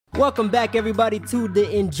Welcome back, everybody, to the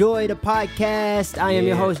Enjoy the Podcast. I am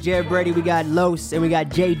your host, Jared Brady. We got Los and we got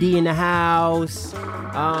JD in the house.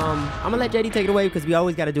 I'm going to let JD take it away because we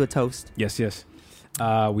always got to do a toast. Yes.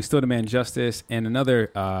 We still demand justice. And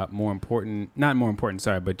another but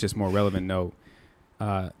just more relevant note,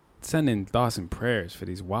 send in thoughts and prayers for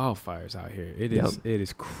these wildfires out here. It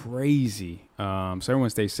is crazy. So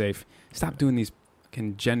everyone stay safe. Stop doing these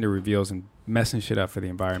gender reveals and messing shit up for the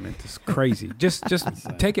environment. It's crazy. just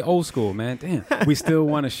take it old school, man. Damn. We still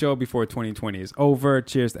want a show before 2020 is over.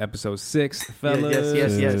 Cheers to episode 6, fellas.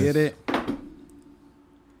 Yes. Get it.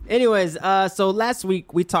 Anyways, so last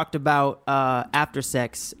week we talked about after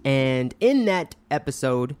sex, and in that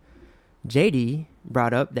episode, JD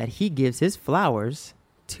brought up that he gives his flowers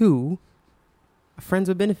to friends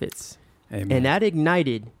with benefits. Amen. And that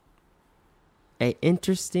ignited an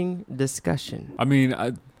interesting discussion. I mean,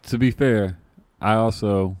 to be fair, I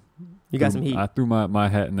also... You got some heat. I threw my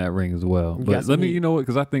hat in that ring as well. But let me, you know what,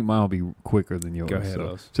 because I think mine will be quicker than yours. Go ahead, so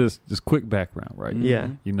Los. just quick background, right? Yeah.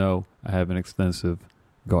 You know, I have an extensive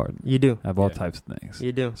garden. You do. I have all types of things.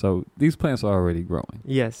 You do. So these plants are already growing.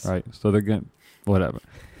 Yes. Right? So they're getting... Whatever.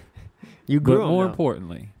 You grew But them, more though.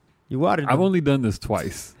 importantly, You watered them. I've only done this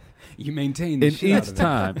twice. You maintain the And shit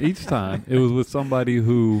out of that. each time, it was with somebody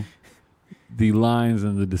who the lines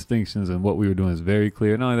and the distinctions and what we were doing is very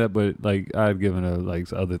clear. Not only that, but like I've given her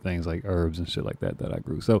like other things like herbs and shit like that I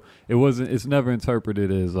grew. So it's never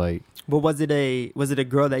interpreted as like. But was it a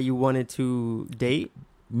girl that you wanted to date?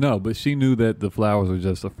 No, but she knew that the flowers were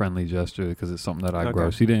just a friendly gesture because it's something that I grow.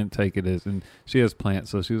 Okay. She didn't take it as, and she has plants,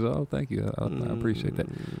 so she was, oh, thank you. I appreciate that.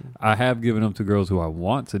 I have given them to girls who I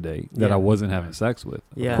want to date that I wasn't having sex with,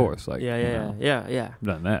 of course. Like, yeah.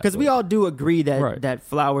 Done that. Because we all do agree that, Right. that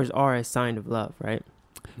flowers are a sign of love, right?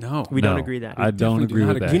 No. We don't agree that. I don't definitely do agree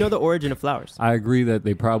not with that. Do you know the origin of flowers? I agree that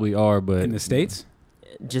they probably are, but In the States?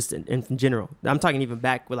 Just in general. I'm talking even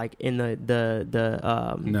back with like in No.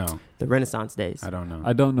 the Renaissance days. I don't know.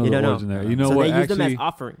 I don't know You the don't know? origin there. You know So what? they use them as Actually,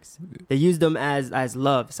 offerings. They use them as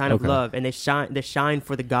love, sign of Okay. love, and they shine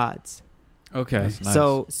for the gods. Okay. That's nice.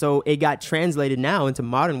 So it got translated now into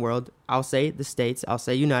modern world. I'll say the States. I'll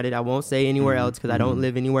say United. I won't say anywhere else because I don't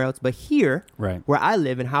live anywhere else. But here, Right. where I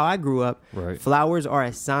live and how I grew up, right. flowers are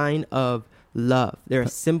a sign of love. They're a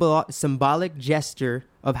symbolic gesture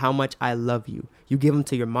of how much I love you. You give them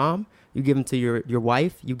to your mom. You give them to your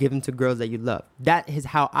wife. You give them to girls that you love. That is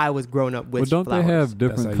how I was growing up with Well, don't flowers. they have That's how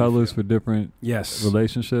different you colors feel. for different Yes.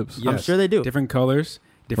 relationships? Yes. I'm sure they do. Different colors,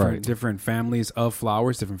 Right. different families of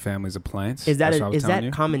flowers, different families of plants. Is That's what I was is telling that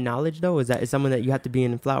you. common knowledge though? Is someone that you have to be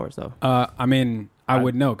in flowers though? I mean, I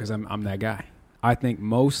would know because I'm that guy. I think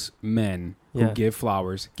most men who Yeah. give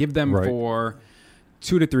flowers give them Right. for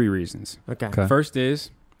 2 to 3 reasons. Okay. Okay. First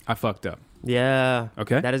is I fucked up. Yeah.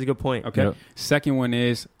 Okay. That is a good point. Okay. Yep. Second one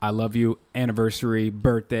is I love you, anniversary,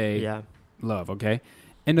 birthday, Yeah. love. Okay.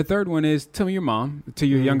 And the third one is tell your mom, to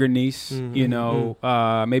your Mhm. younger niece, Mhm, you know,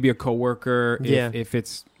 maybe a coworker. Yeah. If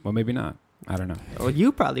it's, well, maybe not. I don't know. Oh,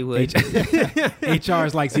 you probably would. HR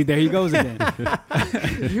is like, see, there he goes again.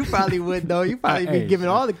 You probably would though. You probably be Hey, giving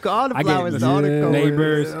all the I get flowers to all the yeah.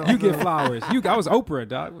 coworkers. neighbors. You get flowers. I was Oprah,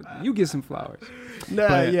 dog. You get some flowers. Nah,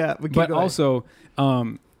 But- yeah. But, keep But going. also,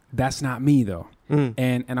 that's not me though. Mm.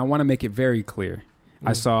 And I want to make it very clear.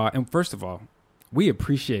 I Mm. saw, and first of all, we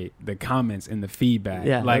appreciate the comments and the feedback.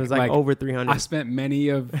 Yeah, it was like over 300. I spent many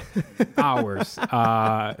of hours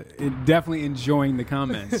definitely enjoying the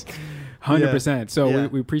comments. 100%. So Yeah.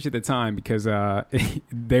 we appreciate the time because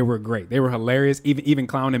they were great. They were hilarious. Even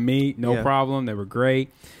clowning me, no Yeah. problem. They were great.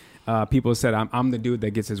 People said I'm the dude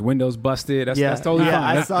that gets his windows busted. That's totally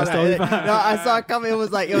fine. I saw That's that. totally fine. No, I saw it coming. It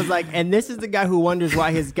was like, and this is the guy who wonders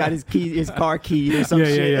why his car keyed or some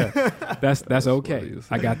shit. Yeah. That's okay.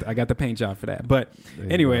 I got the paint job for that. But There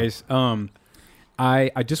you anyways,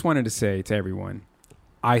 I just wanted to say to everyone,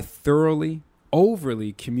 I thoroughly,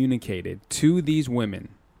 overly communicated to these women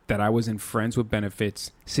that I was in friends with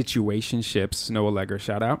benefits situationships. Noah Legger,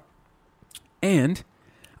 shout out. And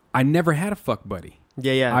I never had a fuck buddy.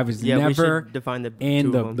 Yeah. I was we never should define the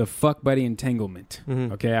in two of them. the fuck buddy entanglement.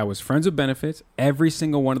 Mhm. Okay, I was friends with benefits. Every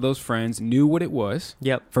single one of those friends knew what it was.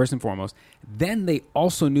 Yep. First and foremost. Then they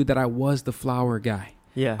also knew that I was the flower guy.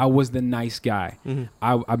 Yeah. I was the nice guy. Mhm.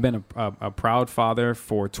 I've been a proud father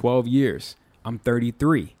for 12 years. I'm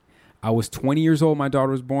 33. I was 20 years old. My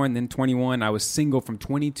daughter was born. Then 21. I was single from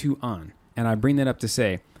 22 on. And I bring that up to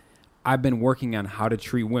say, I've been working on how to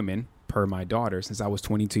treat women per my daughter since I was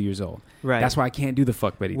 22 years old. Right. That's why I can't do the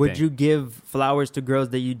fuck buddy Would thing. you give flowers to girls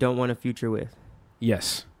that you don't want a future with?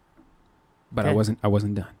 Yes. But Okay. I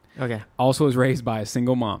wasn't done. Okay. Also was raised by a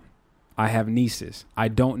single mom. I have nieces. I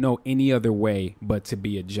don't know any other way but to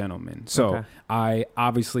be a gentleman. So Okay. I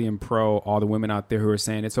obviously am pro all the women out there who are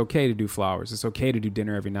saying it's okay to do flowers. It's okay to do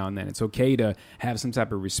dinner every now and then. It's okay to have some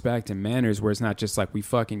type of respect and manners where it's not just like we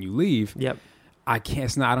fuck and you leave. Yep. I can't.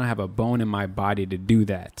 It's not. I don't have a bone in my body to do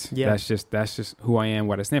that. Yeah. That's just who I am.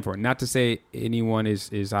 What I stand for. Not to say anyone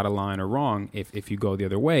is out of line or wrong if you go the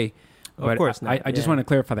other way. But Of course not. I just want to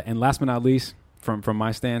clarify that. And last but not least, from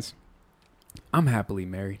my stance, I'm happily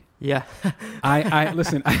married. Yeah. I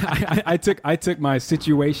listen. I took my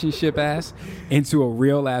situationship ass into a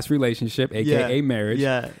real ass relationship, aka marriage.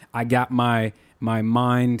 Yeah. I got my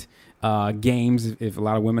mind. Games, if a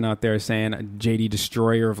lot of women out there are saying JD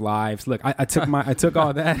destroyer of lives. Look, I took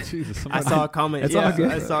all that. Jesus, I saw a comment. It's yeah, all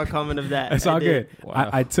good. I saw a comment of that. It's I all did. good. Wow.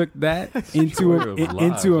 I took that into Destroyer of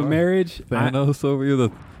lives, a huh? marriage. Thanos over here,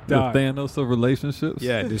 the Dog. Thanos of relationships.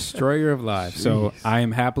 Yeah, destroyer of lives. So Jeez. I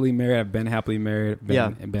am happily married. I've been happily married.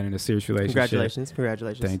 Been in a serious relationship.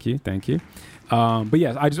 Congratulations. Thank you. But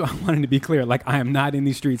yes, I wanted to be clear. Like, I am not in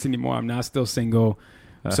these streets anymore. I'm not still single.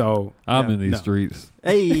 So I'm Yeah. in these No. streets.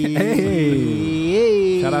 Hey.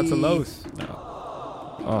 Hey. Shout out to Los.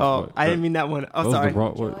 Oh, I didn't mean that one. Oh, that was the sorry.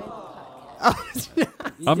 wrong word.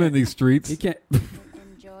 I'm in these streets. You can't.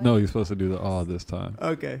 No, you're supposed to do the this time.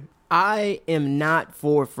 Okay. I am not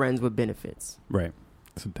for friends with benefits. Right.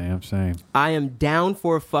 It's a damn shame. I am down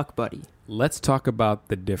for a fuck buddy. Let's talk about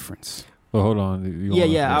the difference. Well, hold on.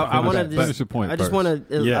 I want to finish your point. I just first. want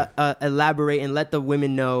to Yeah. elaborate and let the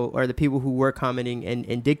women know, or the people who were commenting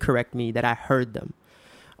and did correct me, that I heard them.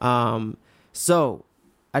 So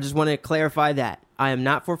I just want to clarify that I am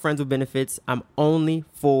not for friends with benefits. I'm only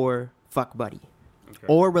for fuck buddy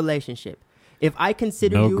or relationship. If I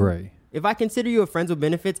consider no you, gray. if I consider you a friends with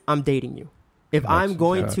benefits, I'm dating you. If Gotcha, I'm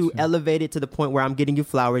going to gotcha. elevate it to the point where I'm getting you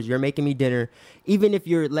flowers, you're making me dinner, even if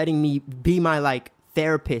you're letting me be my like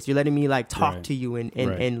therapist, you're letting me like talk Right. to you and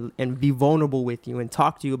Right. and be vulnerable with you and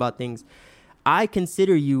talk to you about things, I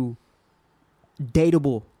consider you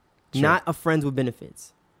dateable, Sure. not a friends with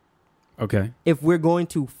benefits. Okay. If we're going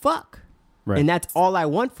to fuck, Right. and that's all I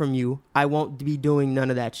want from you, I won't be doing none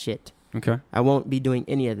of that shit. Okay. I won't be doing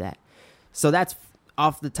any of that. So that's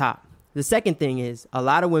off the top. The second thing is, a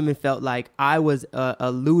lot of women felt like I was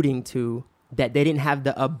alluding to that they didn't have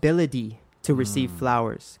the ability to receive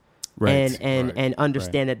flowers Right. and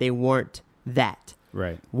understand that they weren't that.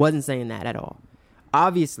 Right. Wasn't saying that at all.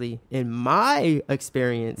 Obviously, in my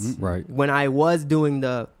experience, Right. when I was doing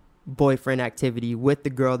the boyfriend activity with the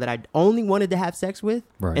girl that I only wanted to have sex with,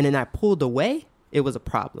 Right. and then I pulled away, it was a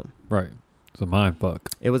problem. Right. It's a mind fuck.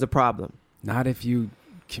 It was a problem. Not if you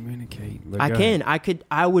communicate. But go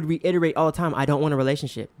I would reiterate all the time, I don't want a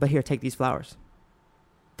relationship, but here, take these flowers.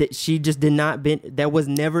 That she just did not that was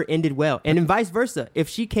never ended well. And then vice versa. If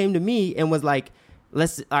she came to me and was like, all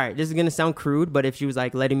right, this is going to sound crude, but if she was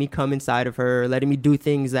like letting me come inside of her, letting me do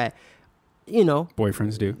things that, you know,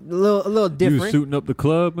 Boyfriends do. a little You different. shooting up the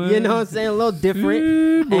club, man. You know what I'm saying? A little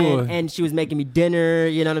different. Yeah, boy. And she was making me dinner,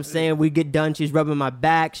 you know what I'm saying? We get done, she's rubbing my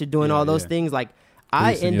back, she's doing Yeah, all those yeah. things. Like,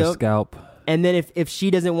 I Greasing end your up, scalp. and then if she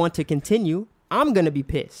doesn't want to continue, I'm going to be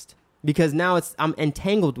pissed because now I'm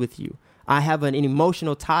entangled with you. I have an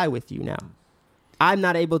emotional tie with you now. I'm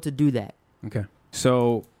not able to do that. Okay.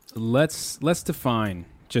 So let's define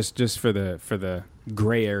just for the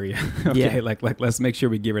gray area. Okay. Yeah. Like let's make sure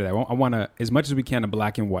we give her that. I want to, as much as we can, a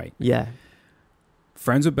black and white. Yeah.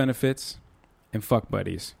 Friends with benefits and fuck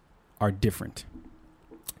buddies are different.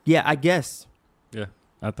 Yeah, I guess. Yeah,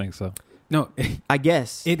 I think so. No, I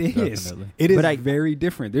guess. it is. Definitely. It is But very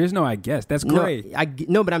different. There's no I guess. That's no, great.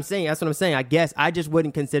 no, but I'm saying, that's what I'm saying. I guess I just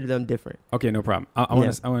wouldn't consider them different. Okay, no problem. I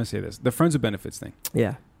want to say this. The friends with benefits thing.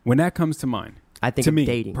 Yeah. When that comes to mind, I think to of me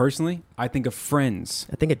dating. personally, I think of friends.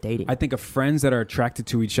 I think of dating. I think of friends that are attracted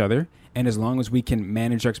to each other, and as long as we can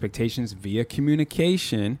manage our expectations via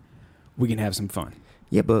communication, we can have some fun.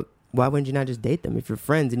 Yeah, but why wouldn't you not just date them if you're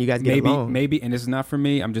friends and you guys get along? Maybe, and this is not for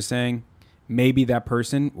me. I'm just saying, maybe that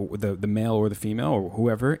person, the male or the female or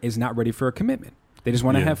whoever, is not ready for a commitment. They just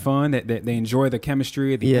want to Yeah. have fun. They enjoy the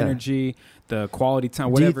chemistry, the Yeah. energy, the quality time,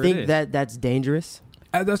 Do whatever you think it is. that that's dangerous?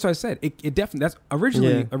 That's what I said. It definitely. That's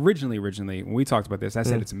originally when we talked about this, I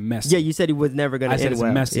said Mm. it's messy. Yeah, you said he was never going I to said end it's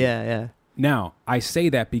well. messy. Yeah, yeah. Now, I say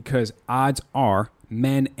that because odds are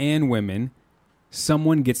men and women,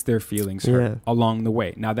 someone gets their feelings hurt Yeah. along the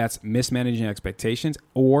way. Now, that's mismanaging expectations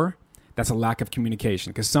or that's a lack of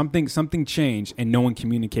communication because something changed and no one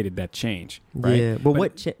communicated that change. Right? Yeah, but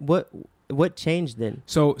what changed then?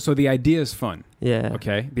 So the idea is fun. Yeah.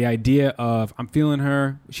 Okay. The idea of I'm feeling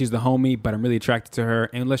her, she's the homie, but I'm really attracted to her,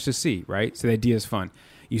 and let's just see, right? So the idea is fun.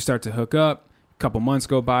 You start to hook up, a couple months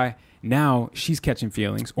go by, Now she's catching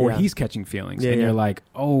feelings or Yeah. he's catching feelings. Yeah, And yeah. you're like,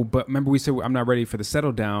 oh, but remember we said I'm not ready for the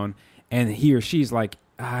settle down. And he or she's like,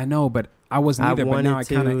 I know, but I wasn't I either. But now I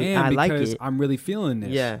wanted kind of to- am I like because it. I'm really feeling this.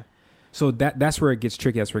 Yeah. So that's where it gets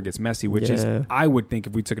tricky. That's where it gets messy, which is, Yeah. I would think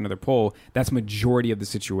if we took another poll, that's majority of the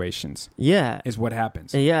situations Yeah. is what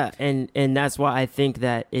happens. Yeah, and that's why I think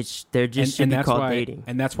that there just should be that's called why, dating.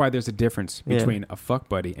 And that's why there's a difference Yeah. between a fuck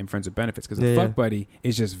buddy and friends with benefits. Because Yeah, a yeah. fuck buddy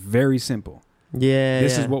is just very simple. Yeah,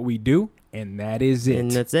 This yeah. is what we do, and that is it.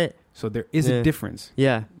 and that's it. So there is Yeah. a difference.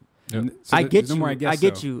 Yeah, Yep. So I there's get no you. more I guess,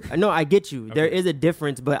 get so. you. No, I get you. There Okay. is a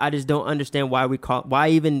difference, but I just don't understand why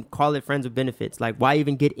even call it friends with benefits. Like, why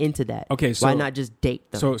even get into that? Okay, so why not just date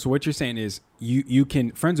them? So what you're saying is you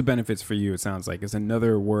can friends with benefits for you. It sounds like is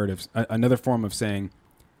another word of another form of saying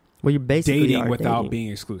well, you're basically dating are without dating. being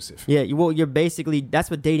exclusive. Yeah, you're basically that's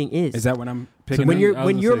what dating is. Is that what I'm picking? when up? you're I was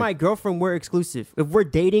when gonna you're say- my girlfriend, we're exclusive. If we're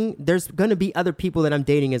dating, there's gonna be other people that I'm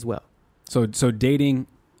dating as well. So dating,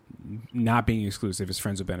 not being exclusive is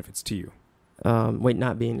friends with benefits to you, Wait,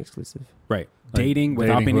 not being exclusive. right? Like Dating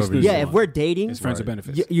without dating being whoever you exclusive. Yeah, if want. we're dating, is friends with Right.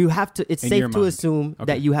 benefits. you have to. It's In safe your to mind. assume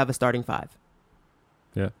Okay. that you have a starting five.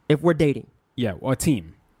 Yeah. If we're dating, Yeah, or a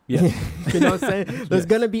team. Yeah. you know what I'm saying? There's Yes.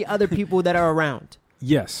 gonna be other people that are around.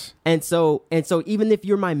 Yes. And so even if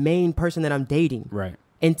you're my main person that I'm dating, Right.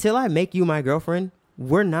 until I make you my girlfriend,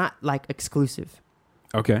 we're not like exclusive.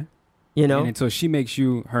 Okay. You know, And until she makes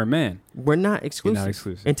you her man, we're not you're exclusive. not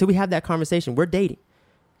exclusive. Until we have that conversation, we're dating.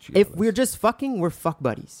 If we're just fucking, we're fuck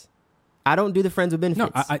buddies. I don't do the friends with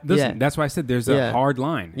benefits. no, I listen. Yeah. That's why I said there's a Yeah. hard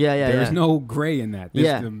line. Yeah, yeah, There's yeah. no gray in that. There's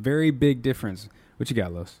Yeah. a very big difference. What you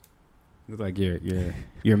got, Los? Look like you're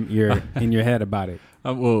in your head about it.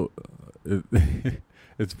 Well,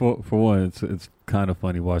 it's for one. It's kind of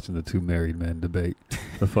funny watching the two married men debate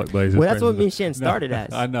the fuck buddies. Well, that's what me and Shan started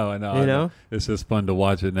as. I know. You know? It's just fun to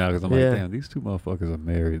watch it now because I'm Yeah. like, damn, these two motherfuckers are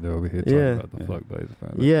married. They're over here talking Yeah. about the Yeah. fuck buddies.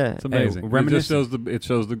 Yeah. It's amazing. Hey, It just reminiscent.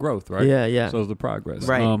 shows the growth, right? Yeah, yeah. Shows the progress.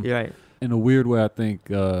 Right, you're right. In a weird way, I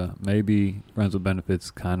think maybe friends with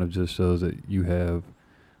benefits kind of just shows that you have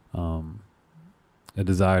a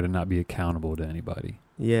desire to not be accountable to anybody.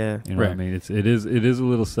 Yeah. You know what I Right. mean? It is a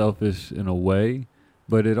little selfish in a way,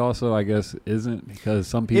 but it also, I guess, isn't because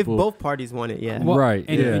some people If both parties want it, yeah. Well, right,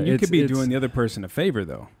 And, yeah, and you it's- could be it's- doing the other person a favor,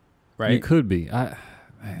 though, you right? could be.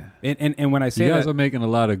 And when I say You guys that, are making a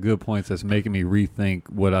lot of good points that's making me rethink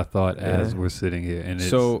what I thought as Yeah. we're sitting here. And it's,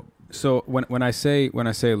 so when I say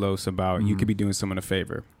Los about you Mhm. could be doing someone a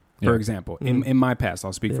favor, Yeah. for example, in Mhm. my past,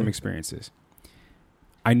 I'll speak from Yeah. experiences.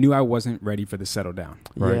 I knew I wasn't ready for the settle down.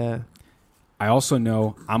 Right. Yeah. I also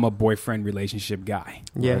know I'm a boyfriend relationship guy.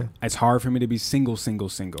 Yeah. Right. It's hard for me to be single.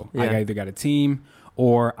 Yeah. I either got a team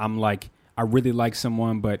or I'm like, I really like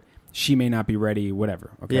someone, but she may not be ready,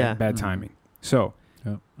 whatever. Okay. Yeah. Bad Mhm. timing. So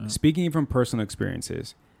Yeah, yeah. speaking from personal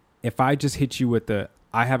experiences, if I just hit you with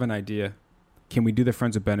I have an idea, can we do the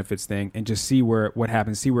friends with benefits thing and just see what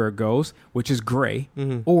happens, see where it goes, which is gray.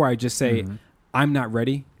 Mhm. Or I just say, Mhm. I'm not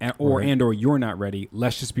ready, or Right. you're not ready.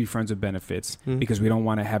 Let's just be friends with benefits Mhm. because we don't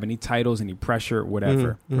want to have any titles, any pressure,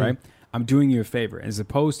 whatever. Mhm. Right? I'm doing you a favor, as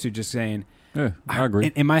opposed to just saying, Yeah, I agree.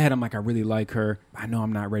 In my head, I'm like, I really like her. I know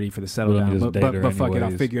I'm not ready for the settle Well, let me down, just date her but fuck it, I'll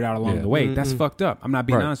anyways. figure it out along Yeah. the way. That's Mhm. fucked up. I'm not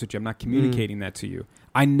being Right. honest with you. I'm not communicating that to you.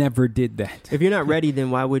 I never did that. If you're not ready,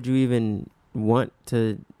 then why would you even want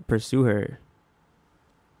to pursue her?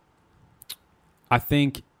 I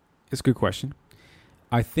think it's a good question.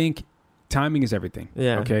 I think timing is everything.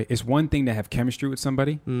 Yeah. Okay. It's one thing to have chemistry with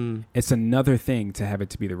somebody. Mm. It's another thing to have it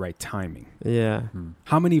to be the right timing. Yeah. Hmm.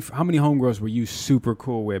 How many homegirls were you super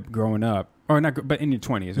cool with growing up, or not? But in your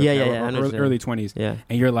 20s, Yeah, yeah, or- yeah, I or understand. early 20s, Yeah.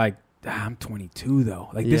 and you're like, I'm 22 though.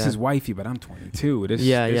 Like this Yeah. is wifey, but I'm 22. This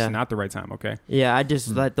Yeah, this yeah. is not the right time. Okay. Yeah. I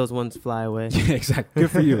just Mm. let those ones fly away. Yeah, exactly. Good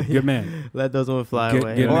for you. Good man. Let those ones fly Good-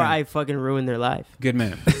 away. good Or man. I fucking ruin their life. Good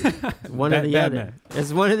man. One or Bad- the bad other. man.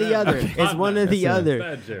 It's one or the other. It's one or the other.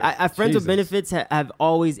 I friends with Jesus. benefits have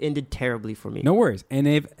always ended terribly for me. No worries. And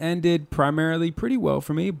they've ended primarily pretty well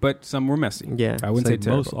for me, but some were messy. Yeah. I wouldn't say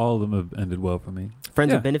terrible. most all of them have ended well for me. Friends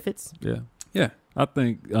Yeah. with benefits? Yeah. Yeah. I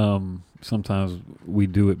think sometimes we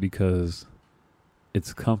do it because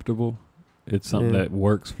it's comfortable. It's something Yeah. that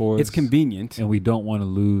works for us. It's convenient. and we don't want to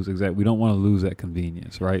lose we don't want to lose that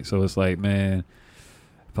convenience, right? So it's like, man,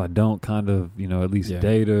 if I don't kind of, at least Yeah.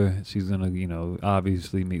 date her, she's gonna,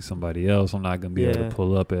 obviously meet somebody else. I'm not gonna be able Yeah. to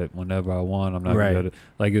pull up at whenever I want. I'm not Right. gonna be able to,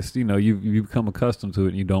 like, it's, you become accustomed to it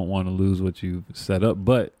and you don't want to lose what you've set up,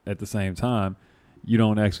 but at the same time you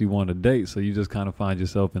don't actually want to date, so you just kind of find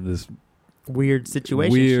yourself in this Weird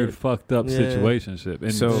situation. weird fucked up Yeah. situationship,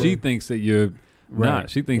 and So- she thinks that you're Right. not.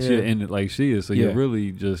 She thinks Yeah. you're in it like she is, so Yeah. you're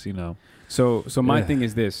really just, So my Yeah. thing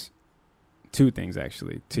is this. Two things,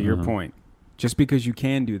 actually. To your point, just because you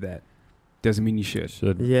can do that doesn't mean you should.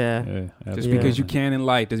 Yeah. Just because you can in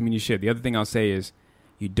life doesn't mean you should. The other thing I'll say is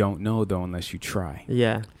you don't know, though, unless you try.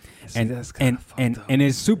 Yeah. And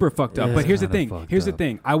it's super fucked up. Yeah. But here's the thing. Here's the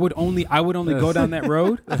thing. I would only go down that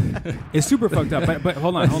road. It's super fucked up. But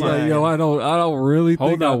hold on. Like, yo, I don't really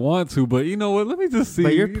think I want to, but you know what? Let me just see.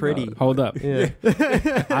 But you're pretty. Hold up. Yeah.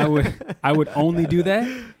 I would only do that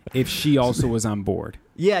if she also was on board.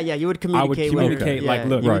 Yeah, you would communicate. I would communicate like,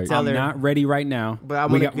 look, I'm not ready right now.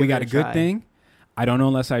 But we got a good thing. I don't know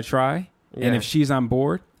unless I try. Yeah. And if she's on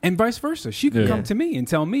board, and vice versa, she could come to me and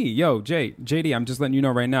tell me, yo, JD, I'm just letting you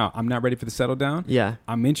know right now, I'm not ready for the settle down. Yeah.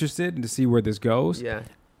 I'm interested to see where this goes. Yeah.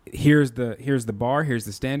 Here's the bar. Here's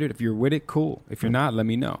the standard. If you're with it, cool. If you're not, let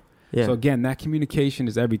me know. Yeah. So again, that communication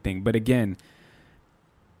is everything. But again,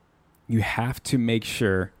 you have to make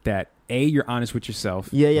sure that you're honest with yourself.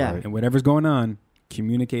 Yeah. Right? And whatever's going on,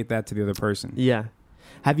 communicate that to the other person. Yeah.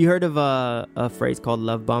 Have you heard of a phrase called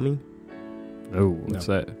love bombing? Oh, what's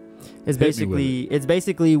that? It's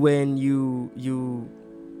basically when you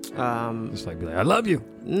just like be like, I love you.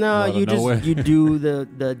 No, you do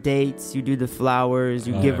the dates, you do the flowers,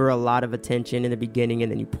 you give her a lot of attention in the beginning,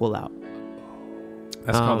 and then you pull out.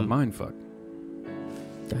 That's called a mind fuck.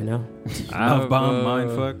 I know. Love bomb,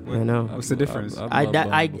 mind fuck. I know. What's the difference?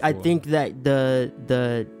 I think that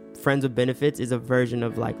the friends with benefits is a version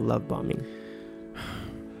of like love bombing.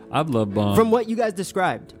 I've love bombed. From what you guys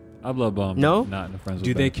described. I've love bombed. No? Not in the friends with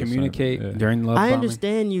Do they communicate during love bombing? I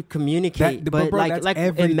understand you communicate, but like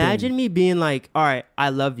everything. Imagine me being like, all right, I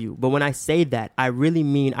love you. But when I say that, I really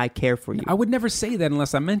mean I care for you. I would never say that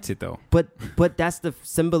unless I meant it, though. But that's the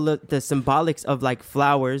symbolics of like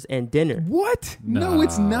flowers and dinner. What? No,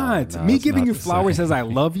 it's not. Me giving you flowers says I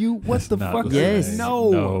love you? What the fuck? Yes.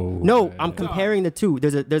 No. I'm comparing the two.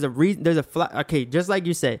 There's a reason. Okay, just like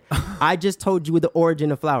you said, I just told you the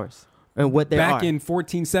origin of flowers. And what they are. Back in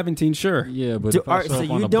 1417, sure. Yeah, but if I show up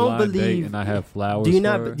on a blind date and I have flowers, do you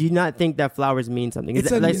not think that flowers mean something?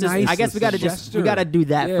 I guess we gotta do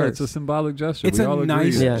that first. It's a symbolic gesture. It's a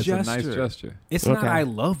nice gesture. It's a nice gesture. It's not I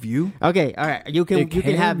love you. Okay, all right. You can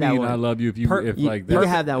have that one. I love you if you can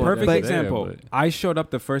have that one. Perfect example. I showed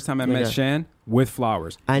up the first time I met Shan with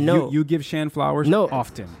flowers. I know. You give Shan flowers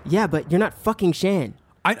often. Yeah, but you're not fucking Shan.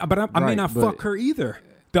 I may not fuck her either.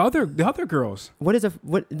 The other girls.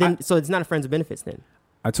 So it's not a friends with benefits then.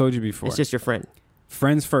 I told you before. It's just your friend.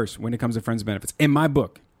 Friends first when it comes to friends with benefits. In my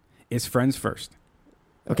book, it's friends first.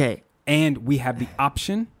 Okay. And we have the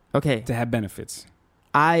option to have benefits.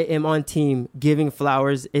 I am on team giving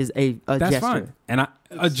flowers is a That's gesture. Fine. And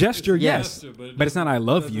a gesture, yes. But it's not I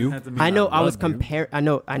love you. I know I was comparing. I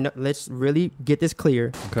know. Let's really get this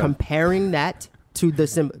clear. Okay. Comparing that to the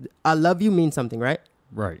symbol. I love you means something, right?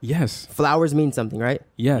 Right. Yes. Flowers mean something, right?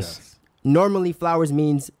 Yes. Normally, flowers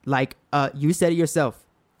means like you said it yourself.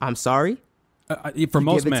 I'm sorry. For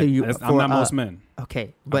most men, I'm not most men.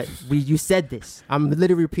 Okay, but you said this. I'm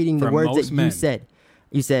literally repeating the words that you said.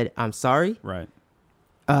 You said I'm sorry. Right.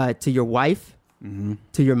 To your wife,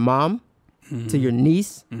 to your mom, to your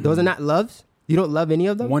niece. Those are not loves. You don't love any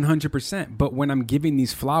of them. 100%. But when I'm giving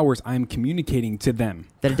these flowers, I'm communicating to them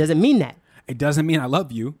that it doesn't mean that. It doesn't mean I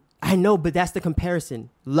love you. I know, but that's the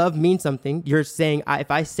comparison. Love means something. You're saying,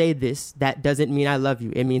 if I say this, that doesn't mean I love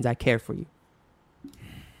you. It means I care for you.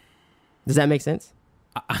 Does that make sense?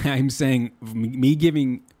 I'm saying me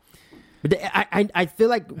giving... But I feel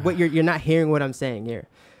like what you're not hearing what I'm saying here.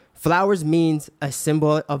 Flowers means a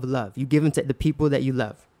symbol of love. You give them to the people that you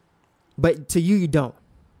love. But to you don't.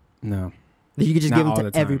 No. You can just give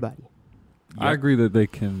them to everybody. Yep. I agree that they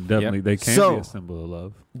can definitely be a symbol of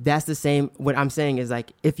love. That's the same. What I'm saying is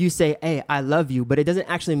like if you say, "Hey, I love you," but it doesn't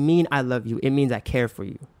actually mean I love you. It means I care for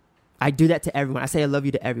you. I do that to everyone. I say I love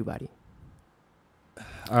you to everybody.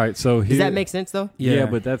 All right. So does that make sense though? Yeah,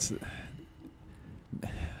 but that's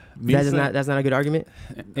that's not a good argument.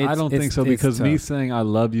 I don't think so because me saying I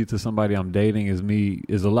love you to somebody I'm dating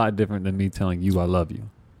is a lot different than me telling you I love you.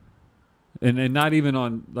 And not even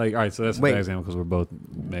on like, all right, so that's a bad example because we're both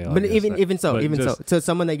male. But even so, to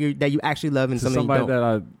someone that you actually love and somebody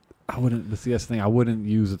that I wouldn't. But see, that's the thing. I wouldn't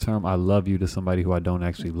use the term "I love you" to somebody who I don't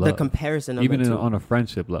actually love. The comparison of even on a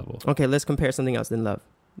friendship level. Okay, let's compare something else than love.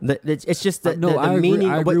 It's just the I meaning.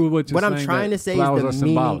 I agree with what you're saying. What I'm trying to say is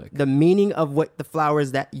the meaning of what the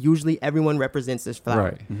flowers that usually everyone represents as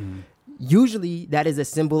flowers. Right. Mm-hmm. Usually, that is a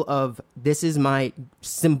symbol of this is my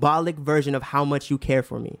symbolic version of how much you care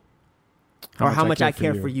for me. Or how much I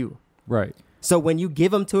care for you. Right. So when you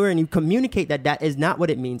give them to her and you communicate that is not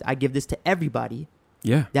what it means. I give this to everybody.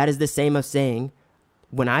 Yeah. That is the same as saying,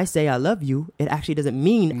 when I say I love you, it actually doesn't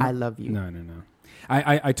mean I love you. No.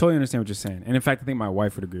 I totally understand what you're saying, and in fact, I think my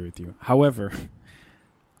wife would agree with you. However,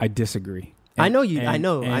 I disagree. I know you. I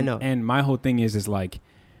know. And my whole thing is like,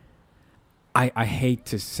 I hate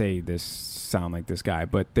to say this, sound like this guy,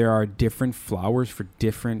 but there are different flowers for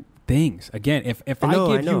different things. Again, if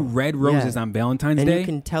I give you red roses on Valentine's Day, you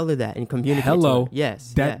can tell her that and communicate. Hello, to her.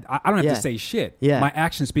 Yes, that I don't have to say shit. Yeah. My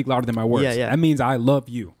actions speak louder than my words. Yeah. That means I love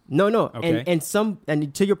you. No. Okay.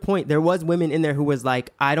 And to your point, there was women in there who was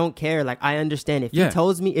like, I don't care. Like, I understand. If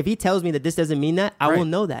he tells me that this doesn't mean that, I will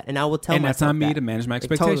know that, and I will tell. And that's on me that. to manage my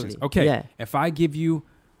expectations. Totally. Okay. Yeah. If I give you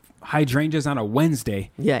hydrangeas on a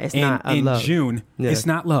Wednesday, it's not in love. June, it's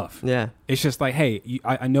not love. Yeah. It's just like, hey,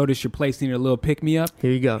 I noticed your place needed a little pick me up.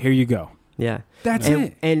 Here you go. Here you go. Yeah. That's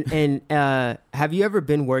it. And have you ever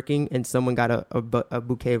been working and someone got a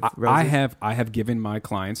bouquet of roses? I have given my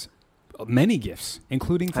clients many gifts,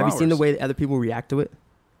 including flowers. Have you seen the way that other people react to it?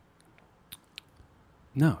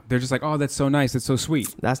 No, they're just like, oh, that's so nice, that's so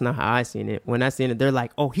sweet. That's not how I seen it. When I seen it, they're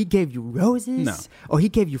like, oh, he gave you roses? No. Oh, he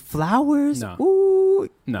gave you flowers? No. Ooh.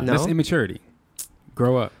 No, that's immaturity.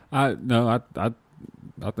 Grow up. I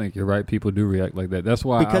think you're right. People do react like that. That's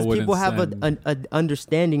why because I wouldn't people have an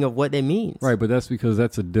understanding of what it means. Right, but that's because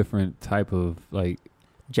that's a different type of like.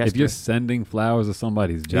 Gesture. If you're sending flowers to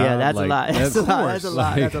somebody's job, yeah, that's like, a lot. That's a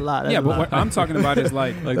lot. That's a lot. Yeah, but what I'm talking about is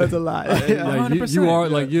like that's a lot. Like, you are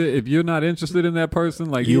like if you're not interested in that person,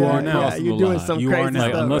 like you are now. Yeah, you're doing some crazy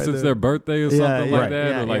stuff. Like, unless it's their birthday or something like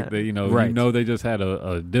that, or like they, you know they just had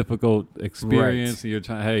a difficult experience, and you're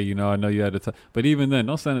trying. Hey, I know you had a time, but even then,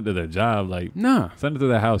 don't send it to their job. Like, send it to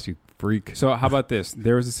their house, you freak. So how about this?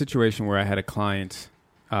 There was a situation where I had a client,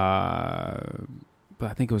 but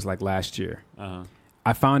I think it was like last year.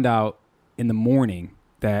 I found out in the morning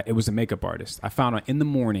that it was a makeup artist. I found out in the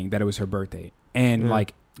morning that it was her birthday, and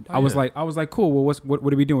I was like, cool. Well,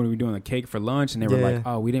 what are we doing? Are we doing a cake for lunch? And they were like,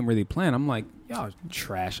 oh, we didn't really plan. I'm like, y'all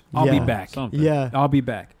trash. I'll be back. Something. Yeah, I'll be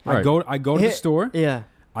back. Right. I go to the store. Yeah,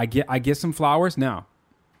 I get some flowers. Now,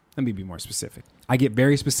 let me be more specific. I get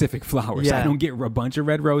very specific flowers. Yeah. I don't get a bunch of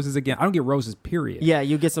red roses again. I don't get roses. Period. Yeah,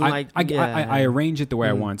 you get some I arrange it the way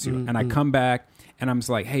I want to, and I come back. And I'm just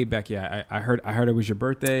like, hey, Becky, I heard it was your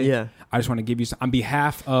birthday. Yeah. I just want to give you some, on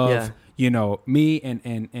behalf of, me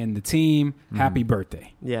and the team, happy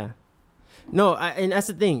birthday. Yeah. No, and that's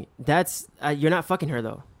the thing. That's, you're not fucking her,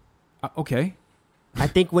 though. Okay. I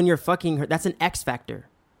think when you're fucking her, that's an X factor.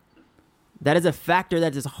 That is a factor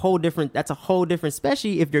that's a whole different,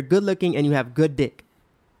 especially if you're good looking and you have good dick.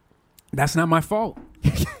 That's not my fault.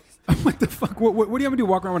 What the fuck? What do you want me to do?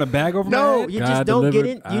 Walk around with a bag over my head? No, you just don't get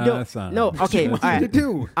in. You don't. No, okay. What you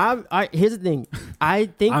do? Here's the thing. I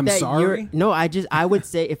think I'm that sorry? I would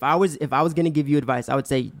say if I was gonna give you advice, I would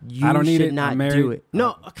say should not do it.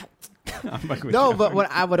 No, okay. No, but what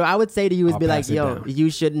I would say to you is be like, yo, you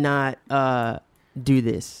should not do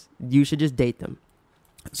this. You should just date them.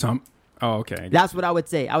 Okay. That's what I would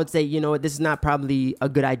say. I would say, this is not probably a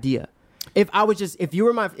good idea. If you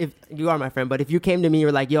are my friend, but if you came to me,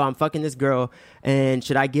 you're like, yo, I'm fucking this girl, and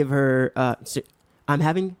should I give her? I'm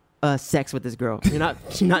having sex with this girl. You're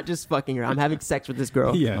not just fucking her. I'm having sex with this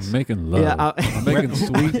girl. Yes. I'm making love. Yeah, I'm making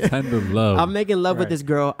sweet, tender love. I'm making love with this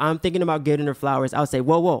girl. I'm thinking about getting her flowers. I would say,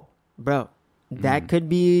 whoa, bro, that could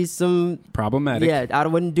be some problematic. Yeah, I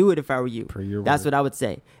wouldn't do it if I were you. That's what I would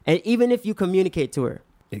say. And even if you communicate to her.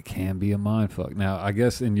 It can be a mind fuck. Now, I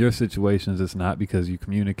guess in your situations, it's not because you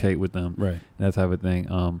communicate with them, right? That type of thing.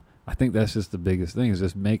 I think that's just the biggest thing is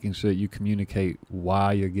just making sure you communicate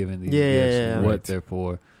why you're giving these gifts and what they're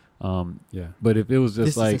for. But if it was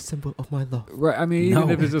just this is a symbol of my love, right? I mean,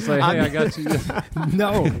 even if it's just like, hey, I got you.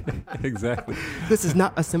 No, exactly. This is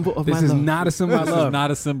not a symbol of my love. This is not a symbol of my love. This is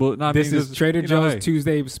not a symbol. This is Trader Joe's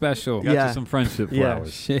Tuesday special. Got you some friendship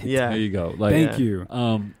flowers. Shit. Yeah. There you go. Thank you.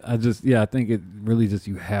 I think it really just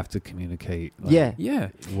you have to communicate. Yeah.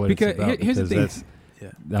 What because it's about, here's the thing.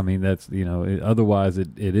 I mean, that's otherwise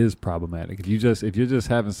it is problematic. If you're just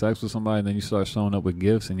having sex with somebody and then you start showing up with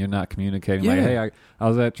gifts and you're not communicating, like, hey, I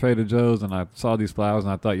was at Trader Joe's and I saw these flowers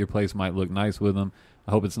and I thought your place might look nice with them.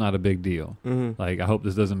 I hope it's not a big deal. Mm-hmm. Like, I hope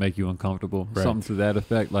this doesn't make you uncomfortable. Right. Something to that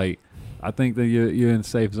effect. Like, I think that you're in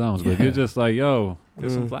safe zones. But if you're just like, yo, get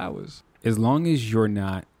some flowers. As long as you're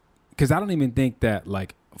not, because I don't even think that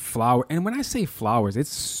like flower, and when I say flowers, it's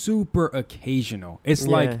super occasional. It's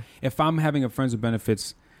like if I'm having a friends with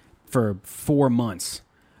benefits for 4 months,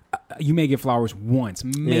 you may get flowers once,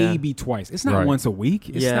 maybe twice. It's not once a week.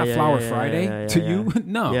 It's not Flower Friday to you.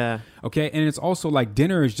 No. Yeah. Okay. And it's also like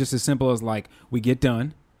dinner is just as simple as like we get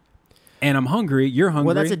done and I'm hungry. You're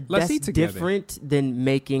hungry. Well, let's eat together. Different than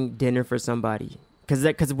making dinner for somebody.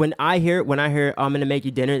 Because when I hear I'm gonna make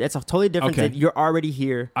you dinner, that's a totally different. Okay. Thing. You're already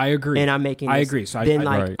here. I agree. And I'm making. I this. agree. So then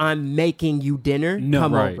right. I'm making you dinner. No,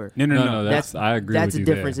 come right. over. No. That's I agree. That's with a you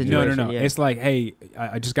different there. situation. No. Yeah. It's like, hey,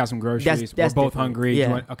 I just got some groceries. That's We're both different. hungry. Yeah. Do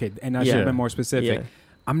you want, okay, and I should have been more specific. Yeah.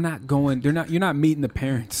 I'm not going. You're not meeting the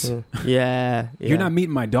parents. Yeah. You're not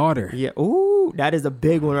meeting my daughter. Yeah. Ooh, that is a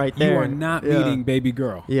big one right there. You are not meeting baby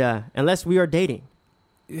girl. Yeah, unless we are dating.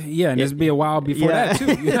 Yeah, and this would be a while before Yeah. that too.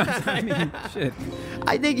 You know what I'm saying? I mean, shit.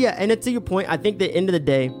 I think and to your point, I think the end of the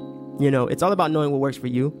day, it's all about knowing what works for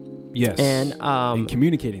you. Yes. And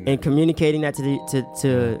communicating that. and communicating that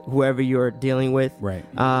to whoever you're dealing with. Right.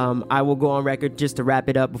 I will go on record just to wrap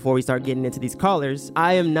it up before we start getting into these callers.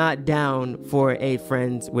 I am not down for a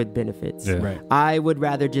friends with benefits. Yeah. Right. I would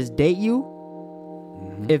rather just date you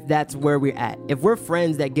if that's where we're at. If we're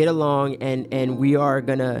friends that get along and we are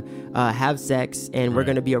gonna have sex and we're Right.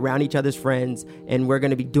 gonna be around each other's friends and we're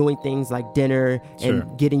gonna be doing things like dinner Sure.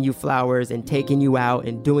 and getting you flowers and taking you out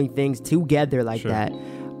and doing things together like Sure. that,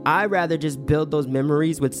 I'd rather just build those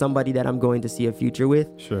memories with somebody that I'm going to see a future with.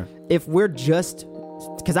 Sure. If we're just,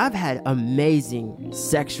 because I've had amazing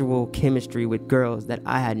sexual chemistry with girls that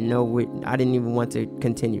I didn't even want to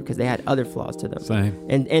continue because they had other flaws to them. Same.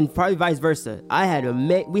 And probably vice versa.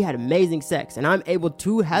 We had amazing sex, and I'm able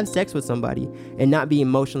to have sex with somebody and not be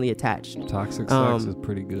emotionally attached. Toxic sex is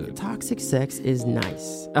pretty good. Toxic sex is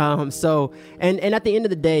nice. So and at the end of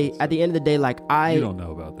the day, like I You don't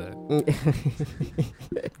know about that.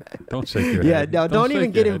 Don't shake your Yeah, head. no, don't shake even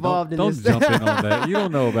your get head. involved in Don't this. jump in on that. You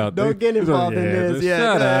don't know about Don't get involved in this.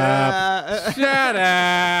 Yeah. Shut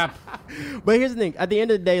up. But here's the thing. At the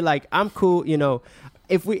end of the day, like I'm cool.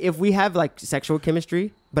 If we have like sexual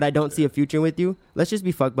chemistry, but I don't see a future with you, let's just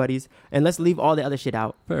be fuck buddies and let's leave all the other shit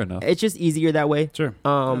out. Fair enough. It's just easier that way. Sure.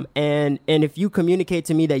 And if you communicate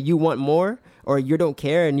to me that you want more or you don't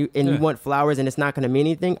care and you want flowers and it's not going to mean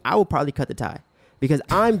anything, I will probably cut the tie because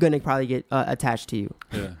I'm going to probably get attached to you.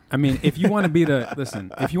 Yeah. I mean, if you want to be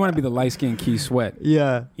the light skinned Key Sweat,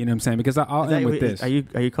 Yeah. you know what I'm saying? Because I'll end with this. Are you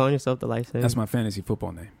calling yourself the light skin? That's my fantasy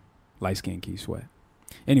football name, light skinned Key Sweat.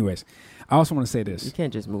 Anyways, I also want to say You this.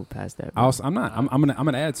 can't just move past that. Bro. I'm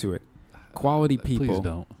gonna add to it. Quality Please people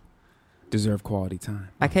don't. deserve quality time.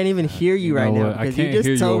 I can't even hear you right know now what? I because can't you just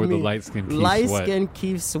hear you told over me the light skin Keith light Sweat. skin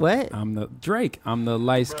Keith Sweat. I'm the Drake. I'm the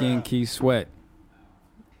light skinned Key Sweat.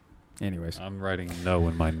 Anyways, I'm writing no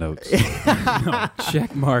in my notes. no,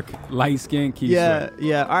 check mark light skinned Key Sweat.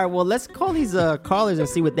 Yeah. All right. Well, let's call these callers and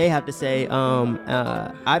see what they have to say.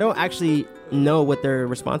 I don't actually know what their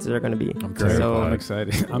responses are going to be. I'm Great. terrified. So I'm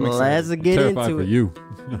excited. I'm Let's excited. get terrified into for it. you.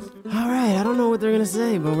 All right. I don't know what they're going to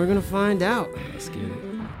say, but we're going to find out. Let's get it.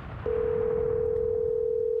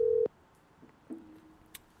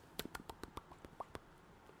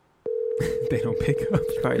 They don't pick up.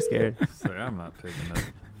 She's probably scared. Say, I'm not picking up.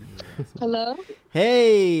 Hello?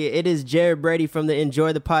 Hey, it is Jared Brady from the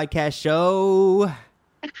Enjoy the Podcast show.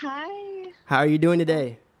 Hi. How are you doing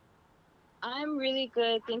today? I'm really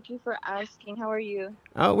good. Thank you for asking. How are you?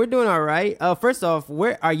 Oh, we're doing all right. First off,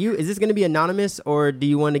 where are you? Is this going to be anonymous, or do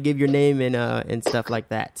you want to give your name and stuff like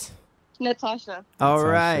that? Natasha. All Natasha.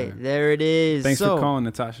 right, there it is. Thanks for calling,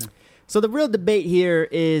 Natasha. So the real debate here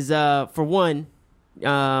is, for one,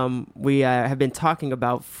 we have been talking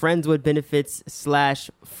about friends with benefits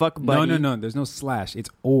 / fuck buddy. No. There's no slash. It's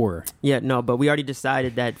or. Yeah, no, but we already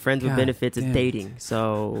decided that friends with God benefits is damn it. dating.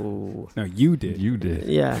 So No, you did. You did.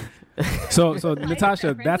 yeah, So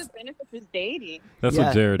Natasha, Friends that's with benefits is dating. That's Yeah,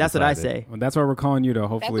 what Jared That's what I decided. say. well, that's why we're calling you to That's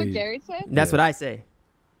hopefully. what Jared said? That's Yeah. what I say.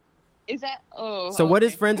 Is that? Oh. So what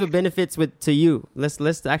is okay. friends with benefits to you?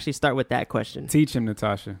 Let's actually start with that question. Teach him,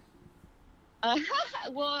 Natasha.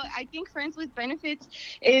 Well, I think friends with benefits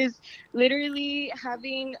is literally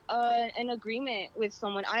having an agreement with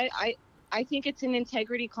someone. I think it's an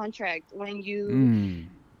integrity contract when you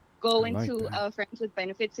go I like into that. a friends with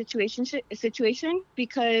benefits situation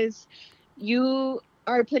because you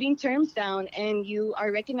are putting terms down and you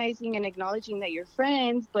are recognizing and acknowledging that you're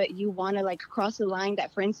friends, but you want to like cross a line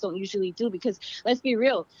that friends don't usually do because let's be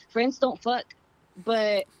real, friends don't fuck,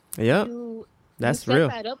 but Yep, you that's set real.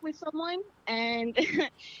 that up with someone and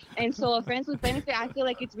and so a friends with benefit, I feel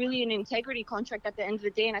like it's really an integrity contract at the end of the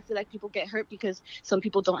day, and I feel like people get hurt because some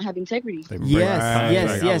people don't have integrity. They break Yes, the contract. yes,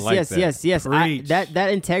 I yes, like yes, that. yes. Preach. That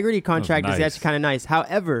integrity contract is nice. actually kind of nice.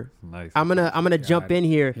 However, Nice. I'm gonna jump God. in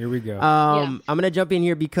here. Here we go. I'm gonna jump in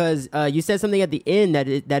here because you said something at the end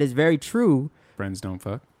that is very true. Friends don't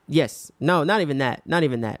fuck. Yes, no, not even that.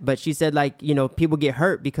 But she said like people get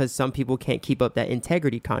hurt because some people can't keep up that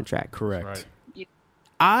integrity contract. Correct. Right.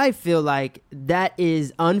 I feel like that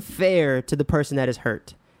is unfair to the person that is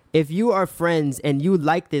hurt. If you are friends and you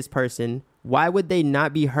like this person, why would they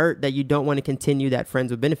not be hurt that you don't want to continue that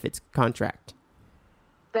friends with benefits contract?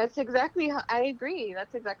 That's exactly how I agree.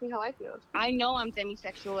 That's exactly how I feel. I know I'm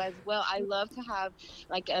demisexual as well. I love to have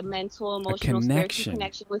like a mental, emotional, spiritual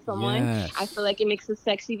connection with someone. Yes. I feel like it makes the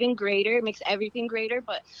sex even greater. It makes everything greater.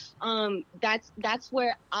 But that's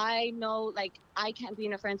where I know like I can't be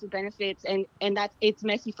in a friends with benefits, and that's it's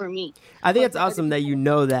messy for me. I think it's awesome that you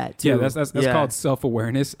know that too. Yeah, that's called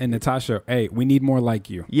self-awareness. And Natasha, hey, we need more like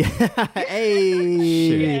you. Yeah. Hey.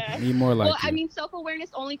 Shit. Yeah. Need more like Well, you. I mean,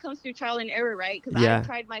 self-awareness only comes through trial and error, right? Because Yeah. I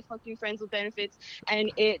tried my fucking friends with benefits, and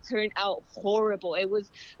it turned out horrible. It was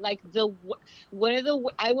like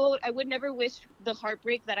I would never wish the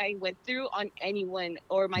heartbreak that I went through on anyone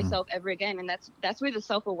or myself ever again. And that's where the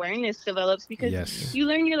self-awareness develops, because Yes. you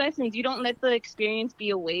learn your lessons. You don't let the experience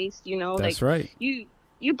be a waste. You know, That's like right.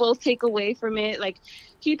 you both take away from it. Like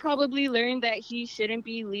he probably learned that he shouldn't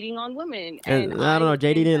be leading on women. And I don't know. JD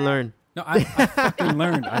think didn't that- learn. No, I fucking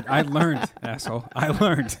learned. I learned, asshole. I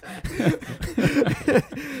learned.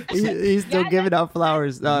 He's still Yeah, giving out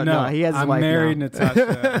flowers. No, he has his I'm wife married, now.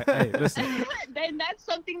 Natasha. Hey, listen. Then that's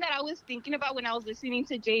something that I was thinking about when I was listening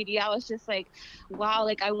to JD. I was just like, wow,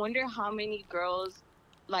 like I wonder how many girls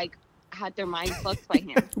like had their mind fucked by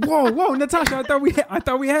him. Whoa, Natasha! I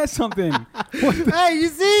thought we had something. Hey, you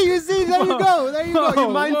see, there you go. You're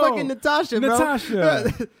mind Whoa. fucking Natasha, bro.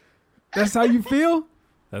 Natasha. That's how you feel,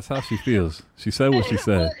 That's how she feels. She said what she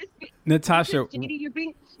said. Well, Natasha. JD,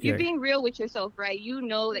 Yeah. you're being real with yourself, right? You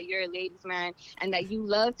know that you're a ladies' man and that you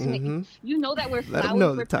love to Mhm. you know that we're Let 'em flowers, know,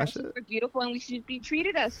 we're Natasha. precious, we're beautiful, and we should be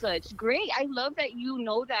treated as such. Great. I love that you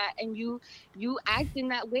know that, and you act in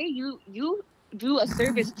that way. You do a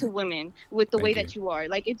service to women with the Thank way you. that you are.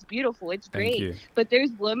 Like, it's beautiful. It's Thank great. you. But there's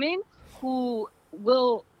women who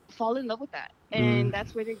will fall in love with that. And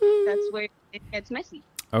that's where it gets messy.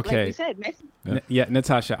 Like Okay. you said, messy. Yeah,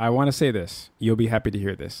 Natasha, I want to say this. You'll be happy to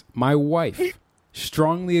hear this. My wife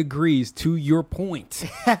strongly agrees to your point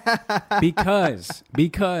because,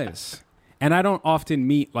 and I don't often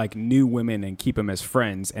meet like new women and keep them as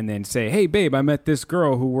friends and then say, hey, babe, I met this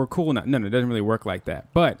girl who we're cool now. No, it doesn't really work like that.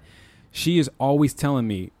 But she is always telling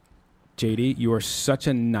me, JD, you are such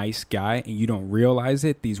a nice guy and you don't realize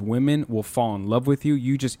it. These women will fall in love with you.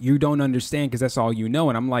 You don't understand because that's all you know.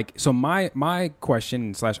 And I'm like, so my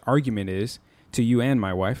question / argument is to you and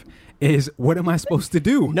my wife is, what am I supposed to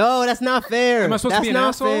do? No, that's not fair. Am I supposed to That's be an not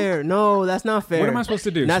asshole? fair. No, that's not fair. What am I supposed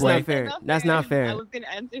to do? That's Sway? not fair. That's not I fair. was going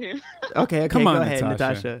to answer him. Okay, Come on, go ahead,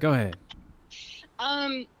 Natasha. Go ahead.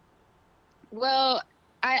 Well,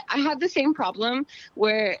 I have the same problem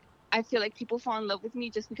where I feel like people fall in love with me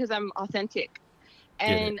just because I'm authentic.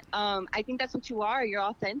 And I think that's what you are. You're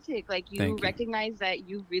authentic. Like Thank you. recognize that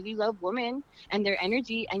you really love women and their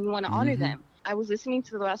energy and you want to honor them. I was listening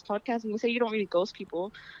to the last podcast and you say you don't really ghost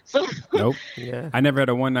people. So Nope. Yeah. I never had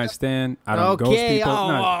a one night stand. I don't ghost Okay, people.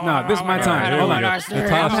 No, this is my All time. right, Hold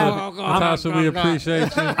here on. we go. Natasha, we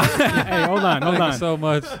appreciate you. Hey, hold on. Thank you so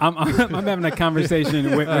much. I'm having a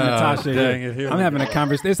conversation with Natasha. dang here. it, here I'm we having go. a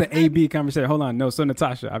conversation. It's an A/B conversation. Hold on. No, so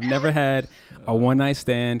Natasha, I've never had a one night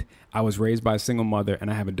stand. I was raised by a single mother,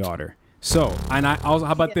 and I have a daughter. So, and I also,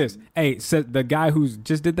 how about this? Hey, so the guy who's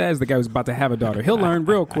just did that is the guy who's about to have a daughter. He'll learn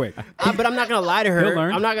real quick. But I'm not gonna lie to her. He'll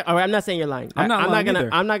learn. I'm not saying you're lying. I'm not lying gonna. either.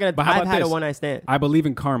 I'm not gonna. But how I've about had a this? one night stand. I believe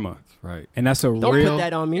in karma, Right. and that's a Don't real. put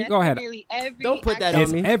that on me. Go ahead. Definitely every Don't put that action-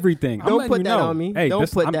 It's on me. everything. I'm Don't letting put you that know. on me. Hey,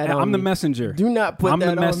 Don't put that on I'm the me. messenger. Do not put I'm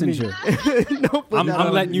that the messenger. on me. Don't put I'm that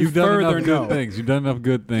on letting me. you You've done further enough know. good things. You've done enough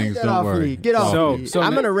good things. Get Don't off worry. me. Get off So- me. so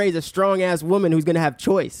I'm na- gonna raise a strong ass woman who's gonna have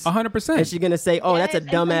choice. 100%. And she's gonna say, "Oh, that's a Yes,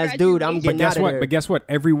 and dumbass dude. I'm congratulations. getting out of there." But guess what?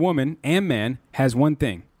 Every woman and man has one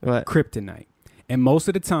thing: What? kryptonite. And most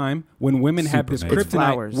of the time, when women have this Superman. It's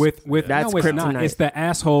flowers. kryptonite with That's no, it's not. kryptonite. It's the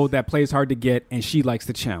asshole that plays hard to get, and she likes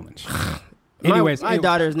the challenge. Anyways, my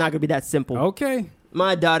daughter is not gonna be that simple. okay.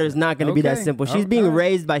 My daughter is not gonna be that Okay. simple. She's Oh, being all right.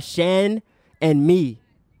 raised by Shan and me.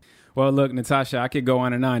 Well, look, Natasha, I could go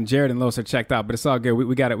on and on. Jared and Los are checked out, but it's all good.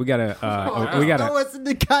 We got Throw to. us in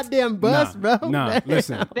the goddamn bus, bro. Nah,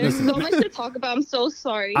 listen. There's so much to talk about. I'm so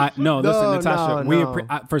sorry. Listen, No, Natasha.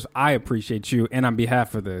 no. First, I appreciate you, and on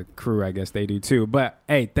behalf of the crew, I guess they do too. But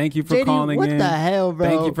hey, thank you for JD, calling what in. the hell, bro?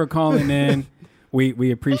 Thank you for calling in.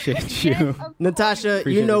 We appreciate you. Natasha,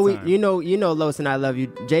 Appreciate you know the time. you know Los and I love you.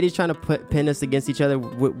 JD's trying to pin us against each other.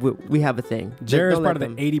 We have a thing. Jared's Don't part let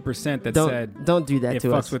of them- the 80% that don't, said don't do that it to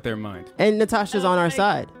fucks us. with their mind. And Natasha's on our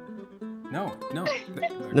side. No.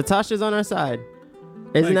 Natasha's on our side.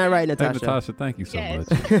 Isn't that right, Hey, Natasha? Natasha, thank you so Yes.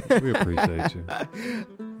 much. We appreciate you.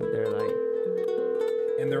 They're like,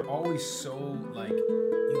 And they're always so like,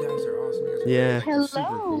 you guys are awesome. You guys Yeah. Hello. How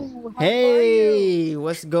are you? Hey,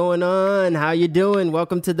 what's going on? How you doing?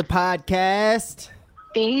 Welcome to the podcast.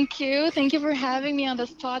 Thank you. Thank you for having me on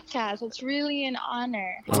this podcast. It's really an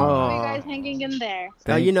honor. How are you guys hanging in there?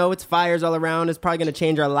 You know, it's fires all around. It's probably going to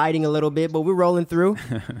change our lighting a little bit, but we're rolling through.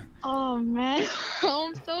 Oh, man.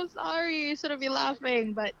 I'm so sorry. You shouldn't be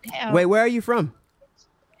laughing, but damn. Wait, where are you from?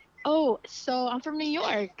 Oh, so I'm from New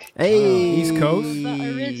York. Hey. East Coast? But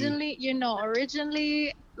originally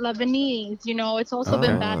Lebanese. You know, it's also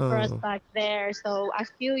been bad for us back there. So I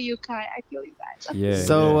feel you guys. Yeah.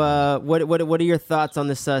 So, what are your thoughts on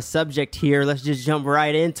this subject here? Let's just jump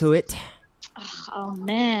right into it. Oh,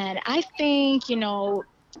 man. I think, you know,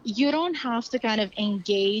 you don't have to kind of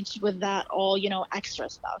engage with that all, you know, extra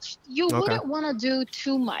stuff. You wouldn't want to do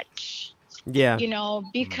too much. Yeah. You know,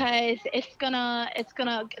 because it's gonna,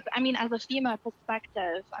 I mean, as a female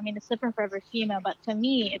perspective, I mean, it's different for every female, but to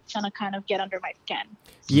me, it's gonna kind of get under my skin.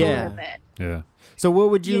 Yeah. A little bit. Yeah. So what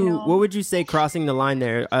would you say crossing the line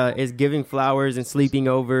there is giving flowers and sleeping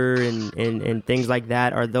over and things like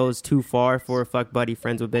that? Are those too far for a fuck buddy,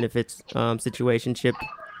 friends with benefits situationship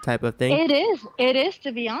type of thing? It is,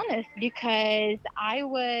 to be honest, because I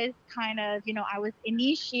was kind of, you know, I was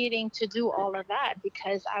initiating to do all of that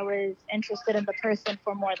because I was interested in the person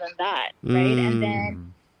for more than that, right?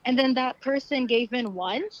 And then that person gave in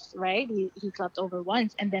once, right? He slept over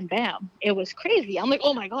once, and then bam, it was crazy. I'm like,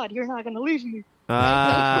 oh my God, you're not gonna leave me. Is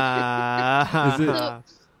it?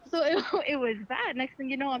 So it was bad. Next thing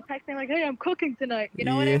you know, I'm texting like, hey, I'm cooking tonight. You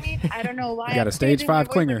know what I mean? I don't know why. You got a stage 5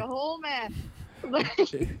 clinger. Like a whole man.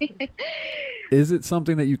 Is it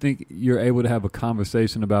something that you think you're able to have a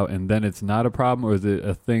conversation about and then it's not a problem, or is it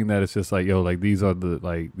a thing that it's just like, yo, like these are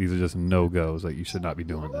just no-goes, like you should not be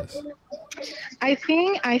doing this? I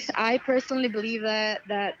think I personally believe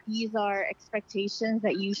that these are expectations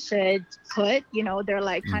that you should put, you know, they're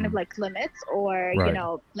like kind of like limits, or Right. you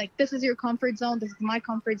know, like this is your comfort zone, this is my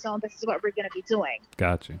comfort zone, this is what we're going to be doing.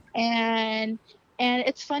 Gotcha. And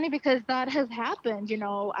it's funny because that has happened, you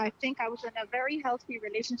know. I think I was in a very healthy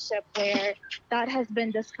relationship where that has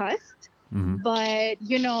been discussed. Mm-hmm. But,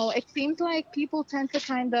 you know, it seems like people tend to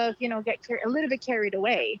kind of, you know, get a little bit carried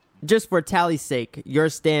away. Just for tally's sake, your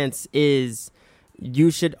stance is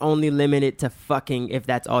you should only limit it to fucking if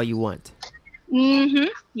that's all you want. Mm-hmm.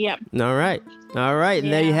 Yep. All right.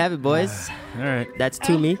 And there you have it, boys. All right. That's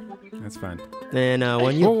to me. That's fine. And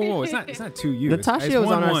one you. Whoa. It's not to you. Natasha it's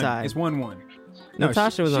was on our 1-1. side. It's 1-1.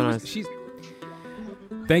 Natasha was on our side.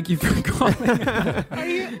 Thank you for calling. Are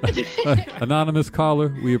you? Anonymous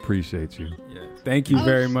caller, we appreciate you. Yeah. Thank you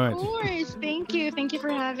very much. Of course. Thank you. Thank you for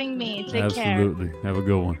having me. Take Absolutely. care. Have a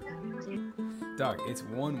good one. Doc, it's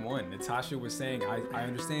 1-1. Natasha was saying, I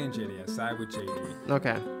understand JD. I side with JD.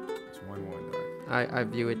 Okay. It's 1-1, Doc. I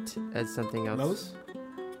view it as something else. Los?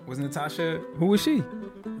 Was Natasha? Who was she?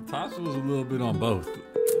 Natasha was a little bit on both.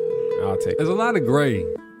 I'll take it. There's a lot of gray.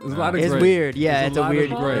 There's a lot of It's gray. weird. Yeah, There's it's a lot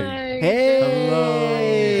weird of gray. Hi. Hey. Hello.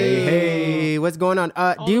 Hey, what's going on?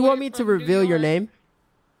 Do you want me to reveal your name?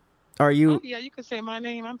 Are you? Yeah, you can say my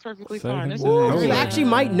name. I'm perfectly Say fine. her This name. is You Yeah. actually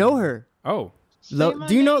might know her. Oh. Do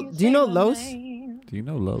you know Los? Do you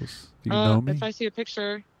know Los? Do you know me? If I see a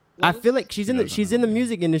picture, I feel like she's in the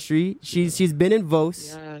music industry. She's been in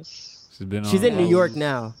Vos. yes. She's in New York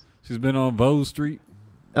now. She's been on Vose Street.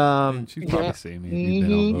 She's probably Yeah. seen me. If you've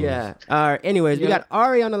been on Vose. Yeah. All right. Anyways, we Yeah. got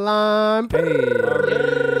Ari on the line.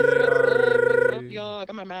 Yes, what's up, y'all? I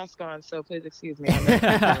got my mask on, so please excuse me. I'm right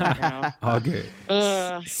now. All good.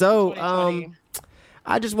 So, 2020.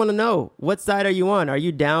 I just want to know, what side are you on? Are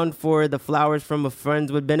you down for the flowers from a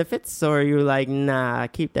friends with benefits, or are you like, nah,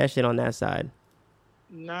 keep that shit on that side?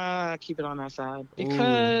 Nah, keep it on that side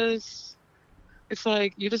because it's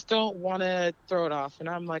like you just don't want to throw it off. And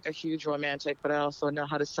I'm like a huge romantic, but I also know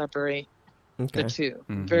how to separate Okay. the two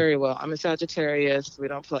Mhm. very well. I'm a Sagittarius. We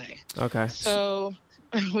don't play. Okay. So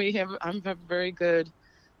I'm a very good,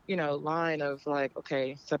 you know, line of like,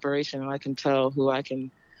 okay, separation. I can tell who I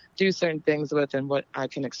can do certain things with and what I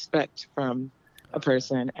can expect from a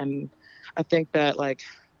person. And I think that like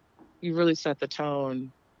you really set the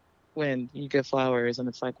tone when you give flowers and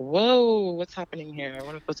it's like, whoa, what's happening here? What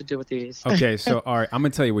am I supposed to do with these? Okay, so all right, I'm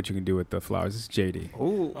gonna tell you what you can do with the flowers. It's JD.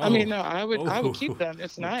 Ooh. I mean, no, I would keep them.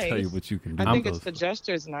 It's I'll nice. tell you what you can do. I think with it's the those.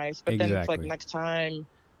 gesture's nice, but then it's like Exactly. next time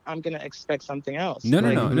I'm gonna expect something else. No.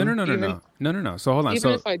 Like, No. So hold on. Even So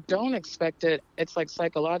if I don't expect it, it's like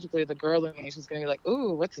psychologically the girl in me, she's gonna be like,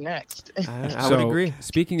 "Ooh, what's next?" I would agree.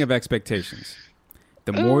 Speaking of expectations,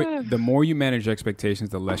 the more you manage your expectations,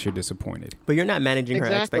 the less you're disappointed. But you're not managing her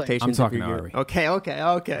Exactly. expectations. I'm if talking you're- to Ari.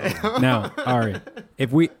 Okay. Now, Ari,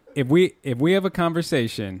 if we have a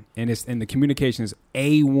conversation and the communication is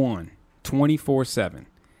A1 24/7.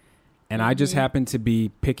 And I just happen to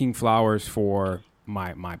be picking flowers for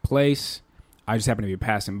my place. I just happen to be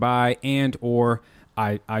passing by, and or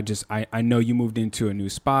I know you moved into a new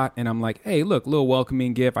spot, and I'm like, hey, look, little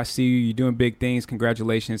welcoming gift. I see you. You're doing big things.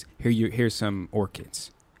 Congratulations. Here's some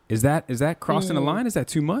orchids. Is that crossing the line? Is that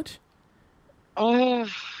too much?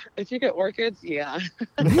 If you get orchids, yeah.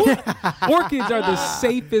 Orchids are the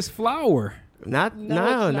safest flower. Not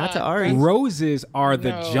to Ari. Roses are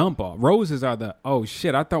the jump off. Roses are the, oh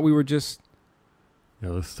shit, I thought we were just.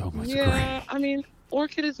 Yo, there's so much Yeah, great. I mean,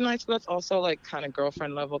 orchid is nice, but it's also like kind of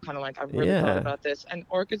girlfriend level, kind of like I've really thought about this. And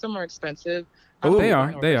orchids are more expensive. Oh, they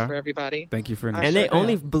are. For everybody. Thank you for. And they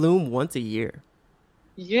only bloom once a year.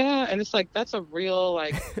 Yeah, and it's like that's a real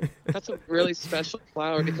that's a really special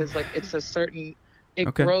flower because like it's a certain.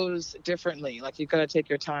 It grows differently. Like you gotta take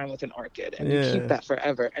your time with an orchid, and you keep that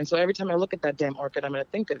forever. And so every time I look at that damn orchid, I'm gonna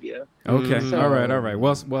think of you. Okay, So all right.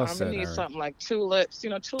 Well I'm said. gonna need something like tulips.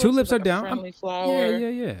 You know, Tulips are are like down. A friendly flower. Yeah.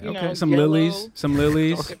 You Okay, know, some yellow,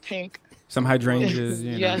 lilies, pink, some hydrangeas.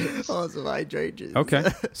 You know. Yes. Oh, some hydrangeas. Okay,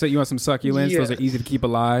 so you want some succulents? Those are easy to keep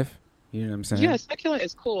alive. You know what I'm saying? Yeah, succulent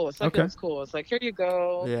is cool. Succulent's cool. It's like here you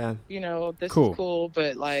go. Yeah. You know, this is cool,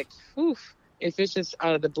 but like, oof. If it's just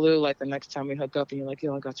out of the blue, like the next time we hook up and you're like,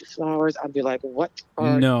 yo, I got you flowers, I'd be like, what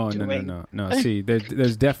are you doing? No. See,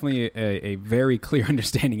 there's definitely a very clear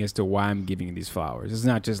understanding as to why I'm giving you these flowers. It's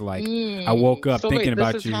not just like I woke up thinking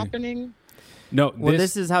about this is you. Happening? No, well,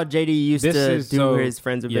 this is how JD used to do his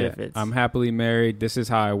friends with benefits. I'm happily married. This is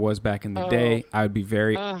how I was back in the day. I would be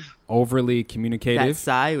very overly communicative. That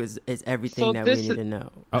sigh is everything that we need to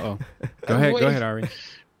know. Go ahead, Ari.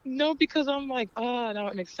 No, because I'm like, now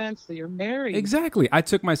it makes sense that you're married. Exactly. I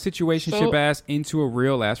took my situationship ass into a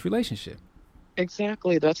real ass relationship.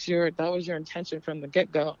 Exactly. That was your intention from the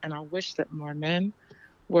get-go. And I wish that more men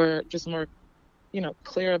were just more,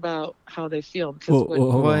 clear about how they feel. Because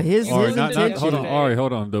hold on. His intention. Hold on, Ari,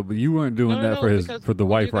 hold on. Though, but you weren't doing that for the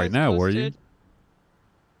wife right now, were you?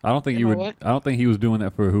 I don't think you were. I don't think he was doing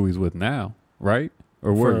that for who he's with now, right?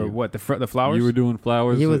 Or were you? What, the flowers? You were doing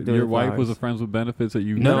flowers. He was doing your wife flowers. was a friends with benefits that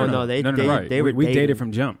you. No. They were. We dated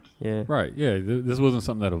from jump. Yeah. Right. Yeah. This wasn't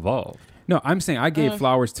something that evolved. No, I'm saying I gave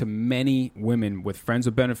flowers to many women with friends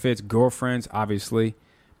with benefits, girlfriends, obviously.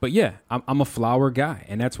 But yeah, I'm a flower guy,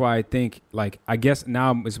 and that's why I think, like, I guess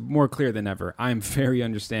now it's more clear than ever. I'm very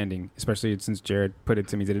understanding, especially since Jared put it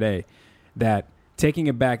to me today, that taking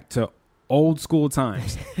it back to old school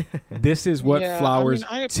times, this is what flowers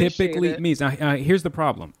typically means. Now, here's the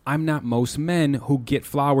problem. I'm not most men who get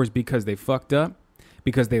flowers because they fucked up,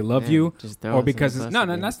 because they love you, or because that's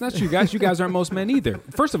not you guys. You guys aren't most men either.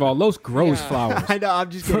 First of all, Los grows flowers. I know. I'm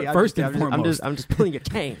just kidding. First and foremost, I'm just pulling your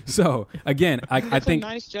chain. So again, I think a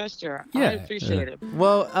nice gesture. Yeah, I appreciate it.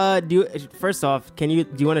 Well, first off, do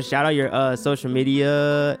you want to shout out your social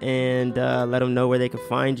media and let them know where they can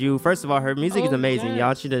find you? First of all, her music is amazing. Yes.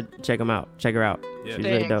 Y'all should check her out. Yeah. She's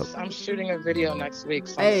really dope. I'm shooting a video next week,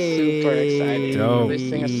 so I'm super excited. Dope. They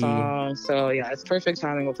sing a song, so yeah, it's perfect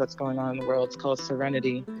timing with what's going on in the world. It's called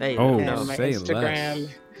Serenity. Hey, And my Instagram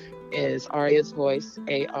is Arias Voice,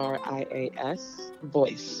 ARIAS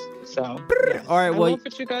Voice. So, yes. All right, I well, love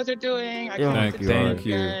what you guys are doing. I Thank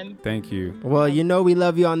you. Thank you. Well, we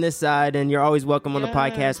love you on this side, and you're always welcome on the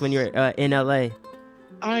podcast when you're in LA.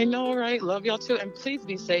 I know, right? Love y'all too, and please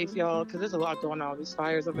be safe, y'all, because there's a lot going on with these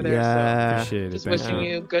fires over there. Yeah. So Appreciate it. just Thank wishing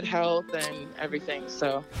you. you good health and everything.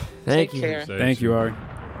 So Thank take you. care. Thank you, Ari.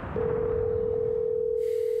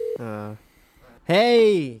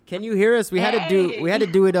 Hey, can you hear us? We had to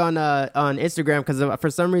do it on Instagram because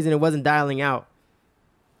for some reason it wasn't dialing out.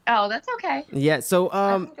 Oh, that's okay. Yeah. So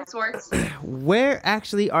I think this works. where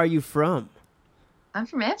actually are you from? I'm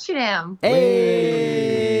from Amsterdam.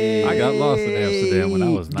 Hey. I got lost in Amsterdam when I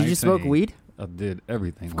was 19. Did you smoke weed? I did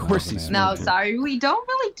everything. Of course you smoked. No, sorry, we don't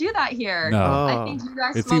really do that here. No. I think you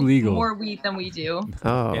guys It's smoke illegal. more weed than we do.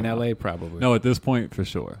 Oh. In LA, probably. No, at this point, for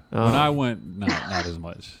sure. Oh. When I went, not as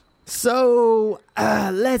much. So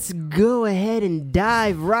let's go ahead and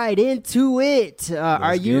dive right into it.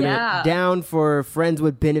 Are you down for friends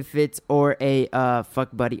with benefits or a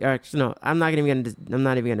fuck buddy? Actually, no, I'm not even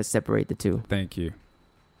gonna separate the two. Thank you.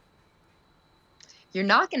 You're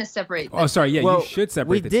not going to separate them. Oh, sorry. Yeah, Well, you should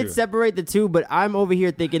separate the two. We did separate the two, but I'm over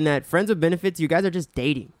here thinking that friends with benefits, you guys are just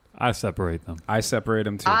dating. I separate them. I separate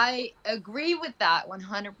them too. I agree with that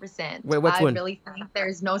 100%. Wait, which one? I really think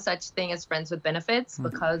there's no such thing as friends with benefits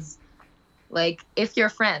because, like, if you're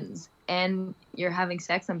friends and you're having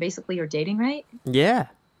sex, then basically you're dating, right? Yeah.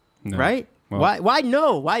 No. Right? Well, Why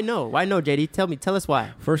no? Why no, JD? Tell us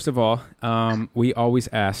why. First of all, we always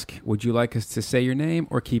ask, would you like us to say your name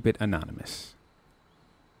or keep it anonymous?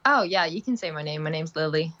 Oh yeah, you can say my name. My name's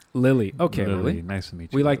Lily. Lily. Okay, Lily. Nice to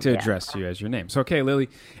meet you. We like to Lily. address you as your name. So, okay, Lily.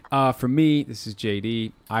 For me, this is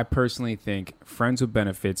JD. I personally think friends with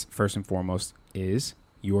benefits, first and foremost, is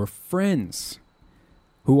your friends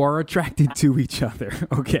who are attracted to each other.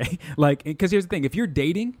 Okay, like, because here's the thing: if you're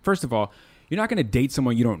dating, first of all, you're not going to date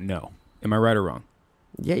someone you don't know. Am I right or wrong?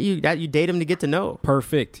 Yeah, you date them to get to know.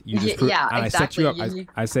 Perfect. You just Yeah, and exactly. I set you up.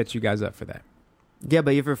 I set you guys up for that. Yeah,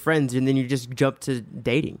 but if you're friends and then you just jump to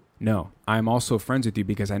dating. No, I'm also friends with you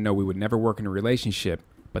because I know we would never work in a relationship,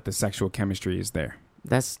 but the sexual chemistry is there.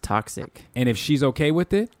 That's toxic. And if she's okay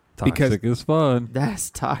with it, Toxic is fun.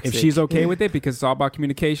 That's toxic. if she's okay with it, because it's all about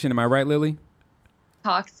communication. Am I right, Lily?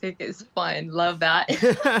 Toxic is fun. Love that.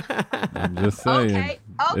 I'm just saying. Okay,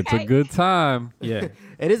 It's a okay. good time. Yeah.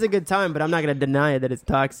 It is a good time, but I'm not going to deny that it's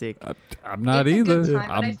toxic. I'm not It's a either. good time,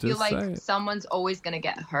 but I'm I feel just like saying. someone's always gonna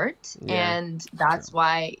get hurt, Yeah. and that's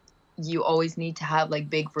why you always need to have like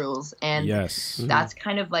big rules. And Yes. that's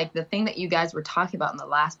kind of like the thing that you guys were talking about in the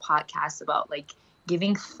last podcast about like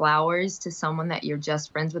giving flowers to someone that you're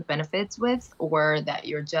just friends with benefits with, or that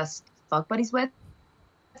you're just fuck buddies with.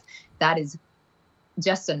 That is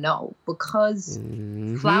just a no, because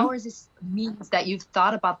flowers means that you've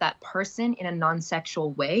thought about that person in a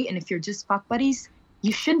non-sexual way, and if you're just fuck buddies,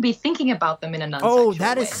 you shouldn't be thinking about them in a non-sexual Oh,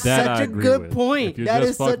 that is way. That such I a agree good with. point. If you're That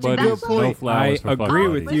just is fuck such a buddies, good point. No flowers I for fuck agree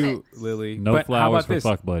buddies. with you, Lily. No but how flowers about for this?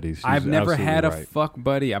 fuck buddies. She's I've never had a absolutely right. fuck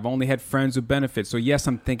buddy. I've only had friends with benefits. So yes,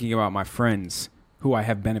 I'm thinking about my friends who I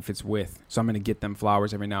have benefits with. So I'm going to get them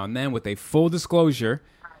flowers every now and then with a full disclosure.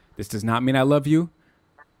 This does not mean I love you.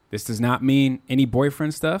 This does not mean any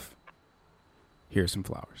boyfriend stuff. Here's some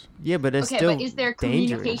flowers. Yeah, but it's Okay, still but is there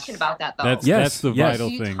dangerous. communication about that though? That's Yes, that's the yes. vital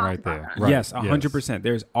You thing talk right about there. that. Right. Yes, 100%.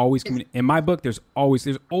 There's always in my book. There's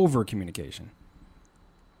over communication.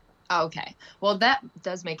 Okay. Well, that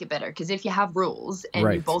does make it better, because if you have rules and you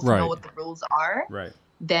Right, both right. know what the rules are, Right.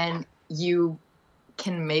 then you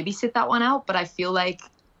can maybe sit that one out. But I feel like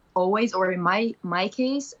always, or in my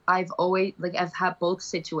case, I've always like I've had both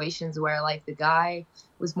situations where like the guy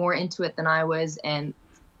was more into it than I was, and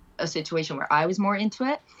a situation where I was more into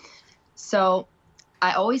it. So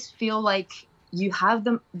I always feel like you have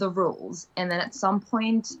the rules, and then at some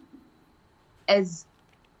point, as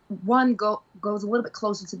one goes a little bit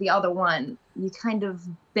closer to the other one, you kind of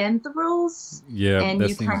bend the rules, Yeah, and that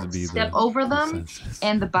you seems kind to of be step the over them, consensus.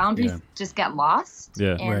 and the boundaries Yeah. just get lost.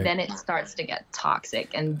 Yeah. And Right. then it starts to get toxic,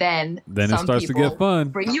 and then Then it some starts to people get fun.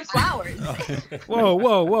 bring you flowers.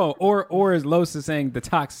 Whoa. Or as Los is saying, the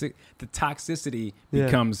toxicity Yeah.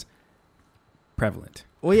 becomes prevalent.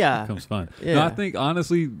 Well, yeah. Becomes fun. Yeah. No, I think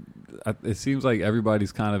honestly, it seems like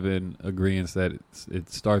everybody's kind of in agreement that it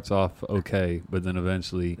starts off okay, but then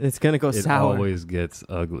eventually It's going to go it sour. always gets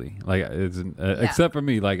ugly. Like except for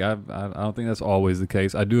me, like I don't think that's always the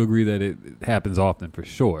case. I do agree that it happens often for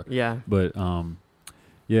sure. Yeah. But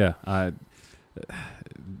yeah, I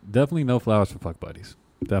definitely no flowers for fuck buddies.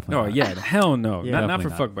 Definitely. Oh not. yeah, hell no, Yeah. not for Definitely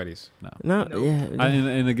not. fuck buddies. No, Nope. yeah.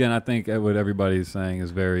 And again, I think what everybody's saying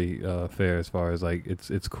is very fair as far as like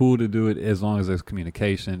it's cool to do it as long as there's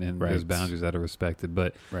communication and there's Right. boundaries that are respected.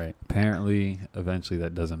 But Right. apparently, eventually,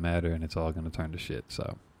 that doesn't matter, and it's all going to turn to shit.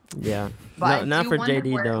 So yeah. But No, I not do for wonder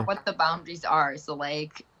JD, though. what the boundaries are. So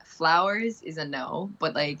like flowers is a no,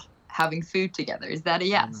 but like having food together, is that a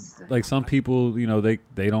yes? like some people, you know, they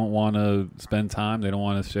don't want to spend time, they don't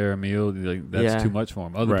want to share a meal. Like, that's Yeah. too much for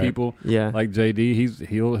them. Other Right. people, Yeah. like JD,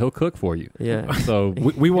 he'll cook for you. Yeah. So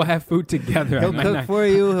We will have food together. I He'll might cook not- for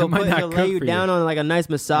you. He'll, might not he'll cook lay you for down on like a nice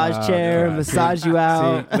massage Oh, chair, God. massage you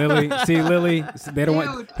out. See, Lily. They don't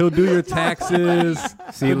want. Dude, he'll do your taxes.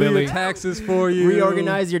 See, he'll do Lily. your taxes for you.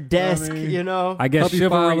 Reorganize your desk, I mean, you know. I guess Help you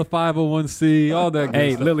file chivalry. the 501c. All that. Good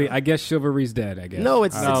Hey, stuff. Lily. I guess chivalry's dead. I guess. No,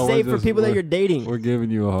 it's No, safe we're for just- people that we're- you're dating. We're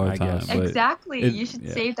giving you a hard I time. guess. But exactly. it- You should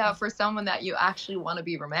yeah. save that for someone that you actually want to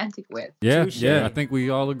be romantic with. Yeah, Touche. yeah. I think we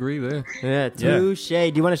all agree there. Yeah, touche.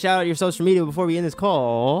 Do you want to shout out your social media before we end this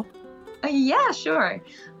call? Yeah, sure.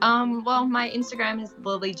 Well, my Instagram is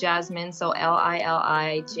Lily Jasmine, so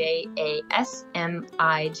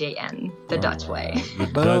LILIJASMIJN, the Dutch way. The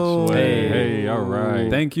Boom. Dutch way. Hey. Hey, all right.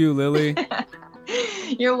 Thank you, Lily.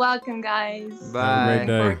 You're welcome, guys. Bye. Have a great Look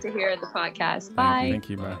day. forward to hear the podcast. Bye. Thank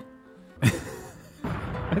you. Bye.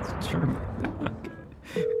 That's German.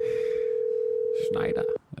 Schneider.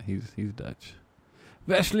 He's Dutch.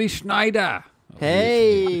 Wesley Schneider.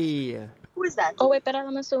 Hey. Who is that? Oh, wait, espera,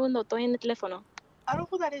 dame un segundo. Estoy en el teléfono. I don't know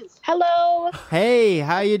who that is. Hello. Hey,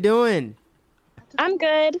 how you doing? I'm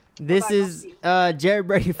good. This Bye-bye, is I'll Jared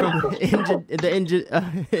Brady from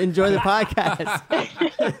Enjoy the Podcast.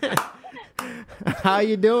 How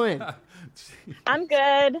you doing? I'm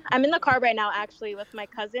good. I'm in the car right now, actually, with my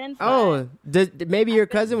cousin. but- Oh, maybe your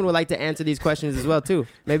cousin would like to answer these questions as well too.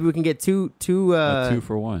 Maybe we can get two. A 2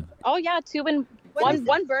 for 1. Oh yeah,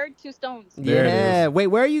 one bird, two stones. There it Yeah. is. Wait,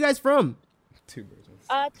 where are you guys from? Two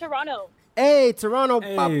birds. Toronto. Hey, Toronto.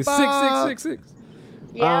 Hey, Papa. 6.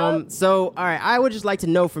 Yeah. So, all right, I would just like to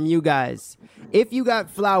know from you guys, if you got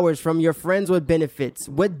flowers from your friends with benefits,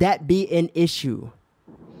 would that be an issue?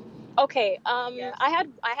 Okay. I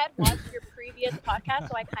had watched your previous podcast,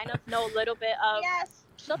 so I kind of know a little bit of. Yes.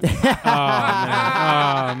 Oh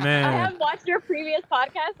man. I have watched your previous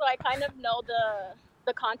podcast, so I kind of know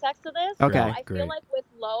the context of this. Okay. So I Great. feel like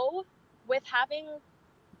with having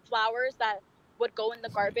flowers that would go in the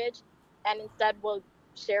garbage and instead will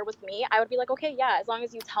share with me, I would be like, okay, yeah, as long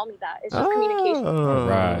as you tell me that. It's just communication. Oh.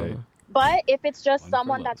 Right. But if it's just One for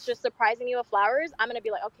someone love. that's just surprising me with flowers, I'm gonna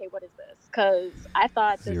be like, okay, what is this? Because I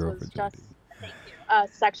thought this 0 was for just JD. a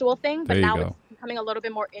sexual thing, but There you now go. it's becoming a little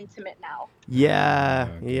bit more intimate now. Yeah,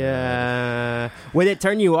 Okay. yeah. Would it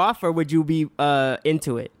turn you off, or would you be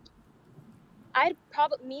into it? I'd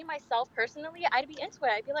probably, me myself personally, I'd be into it.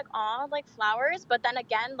 I'd be like, aw, like flowers. But then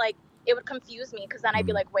again, like it would confuse me because then I'd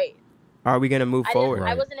be like, wait, Are we gonna move forward?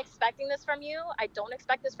 I wasn't expecting this from you. I don't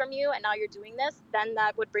expect this from you, and now you're doing this. Then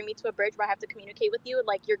that would bring me to a bridge where I have to communicate with you.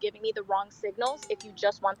 Like you're giving me the wrong signals if you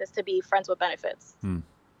just want this to be friends with benefits.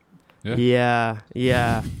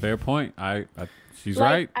 Yeah. Fair point. She's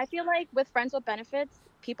Like, right. I feel like with friends with benefits,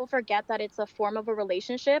 people forget that it's a form of a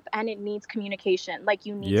relationship and it needs communication. Like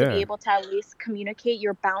you need to Yeah. be able to at least communicate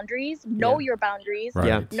your boundaries, know your boundaries, Right.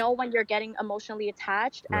 Yeah. know when you're getting emotionally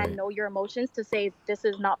attached, Right. and know your emotions to say this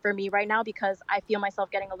is not for me right now because I feel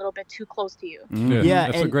myself getting a little bit too close to you. Yeah,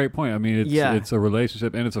 That's a and- great point. I mean, it's a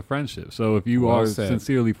relationship and it's a friendship. So if you Well are said.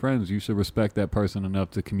 sincerely friends, you should respect that person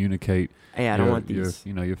enough to communicate. Hey, I don't want your, these.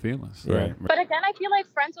 your feelings. Yeah. Right. But again, I feel like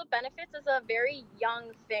friends with benefits is a very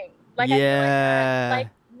young thing. Like I Yeah. feel like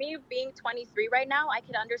me being 23 right now, I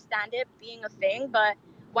could understand it being a thing, but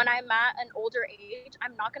when I'm at an older age,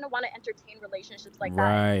 I'm not going to want to entertain relationships like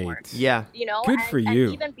that anymore. Right. Yeah. You know, Good for you.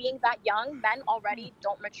 And even being that young, men already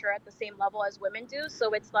don't mature at the same level as women do.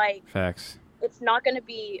 So it's like, Facts. it's not going to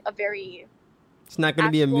be a very It's not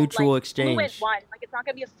gonna be a actual, mutual like, exchange. fluent one. Like it's not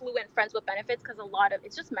going to be a fluent friends with benefits because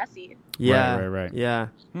it's just messy. Yeah. Right. Yeah.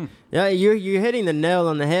 Hmm. Yeah, you're hitting the nail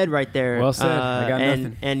on the head right there. Well said. I got and,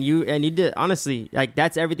 nothing. And you did, honestly, like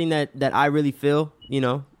that's everything that I really feel,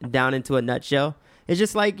 down into a nutshell. It's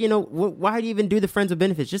just like, why do you even do the friends with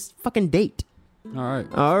benefits? Just fucking date. All right.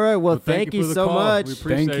 All right. Well, thank for you the so call. much. We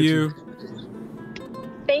appreciate Thank you.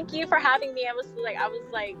 Thank you for having me. I was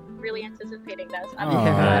really anticipating this. I'm Oh, just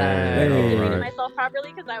glad I hey. communicated Right. myself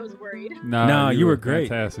properly because I was worried. No, you were great.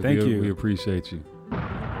 Fantastic. Thank we, you. We appreciate you.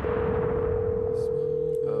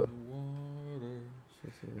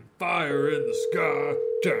 Fire in the sky.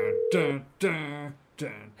 Dun, dun, dun,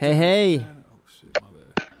 dun. Hey. Oh, shit, my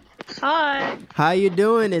bad. Hi. How you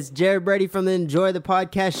doing? It's Jared Brady from the Enjoy the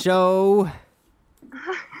Podcast show.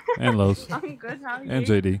 And Los. I'm good. How are And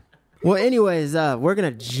JD. Well, anyways, we're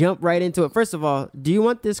going to jump right into it. First of all, do you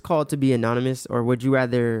want this call to be anonymous, or would you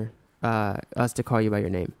rather us to call you by your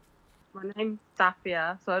name? My name's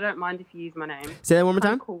Safia, so I don't mind if you use my name. Say that one more I'm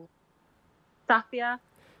time. cool. Safia.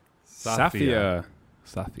 Safia.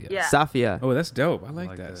 Safia. Yeah. Safia. Oh, that's dope. I like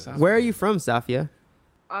like that. that. Safia. Where are you from, Safia?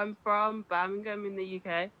 I'm from Birmingham in the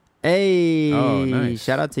UK. Hey, Oh, nice.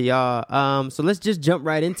 Shout out to y'all. So let's just jump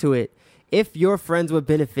right into it. If your friends with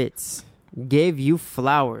benefits gave you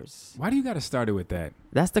flowers, Why do you got to start it with that?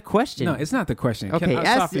 that's the question. No, it's not the question. Okay,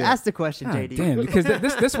 ask the question, God JD. damn, because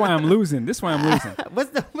this why I'm losing. This why I'm losing.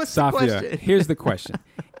 What's the Safia, question? here's the question.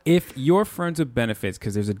 If your friends with benefits,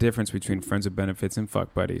 because there's a difference between friends with benefits and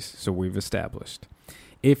fuck buddies, so we've established.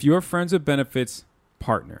 If your friends with benefits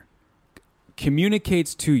partner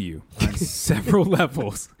communicates to you on several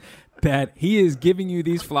levels that he is giving you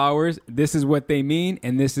these flowers, this is what they mean,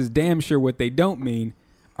 and this is damn sure what they don't mean,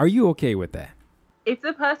 are you okay with that? If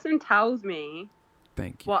the person tells me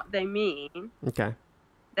Thank you. what they mean, Okay.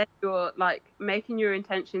 then you're like making your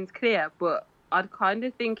intentions clear, but I'd kind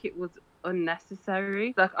of think it was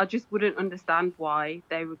unnecessary. Like I just wouldn't understand why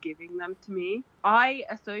they were giving them to me. I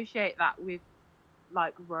associate that with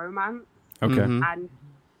like romance Okay. Mhm. and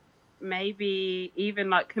maybe even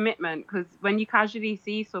like commitment, because when you casually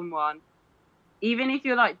see someone, even if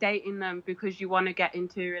you're like dating them because you want to get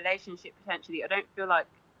into a relationship potentially, I don't feel like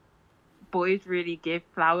boys really give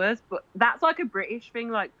flowers, but that's like a British thing.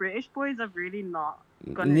 Like British boys are really not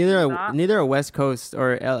gonna do that. Neither a West Coast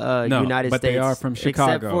or No, United but States. they are from except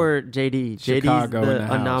Chicago. for JD. Chicago JD's in the the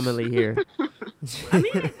house. anomaly here. I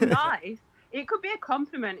mean, it's nice. It could be a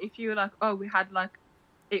compliment if you were like, oh, we had like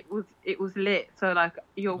it was lit. So like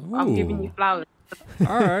I'm giving you flowers.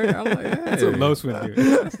 All right, I like that. That's what Los would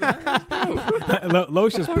do.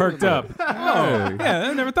 Los just perked up. Oh, yeah,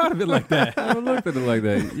 I never thought of it like that. I never looked at it like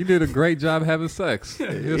that. You did a great job having sex.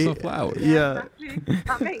 Here's some flowers. Yeah. Exactly.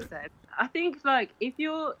 That makes sense. I think like if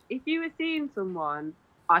you were seeing someone,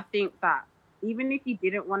 I think that even if you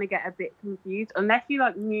didn't want to get a bit confused, unless the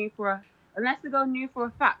girl knew for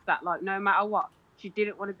a fact that like no matter what, she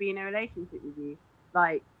didn't want to be in a relationship with you,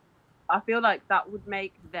 like I feel like that would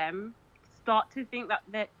make them start to think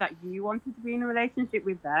that you wanted to be in a relationship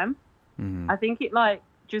with them. I think it like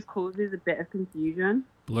just causes a bit of confusion.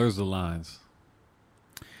 Blurs the lines.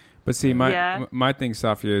 But see, my thing,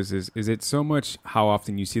 Safia, is it so much how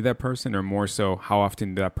often you see that person, or more so how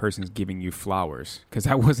often that person's giving you flowers? Because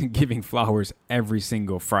I wasn't giving flowers every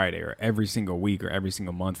single Friday or every single week or every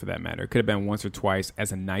single month for that matter. It could have been once or twice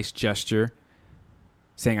as a nice gesture,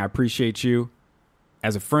 saying I appreciate you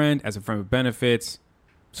as a friend with benefits,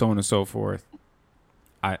 so on and so forth.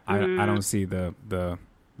 I don't see the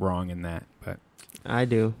wrong in that, but I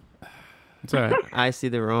do. it's all right. I see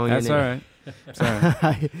the wrong That's in all it. right. It's all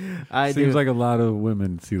right. I Seems do. like a lot of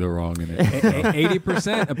women see the wrong in it.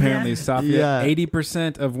 80% apparently, Safia. Yeah.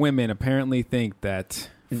 80% of women apparently think that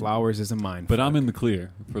flowers is a minefield. But I'm in the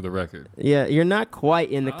clear, for the record. Yeah, you're not quite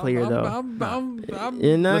in the clear though.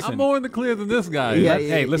 You're not. I'm more in the clear than this guy. Yeah,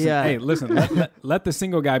 Hey, listen. Let the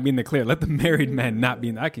single guy be in the clear. Let the married man not be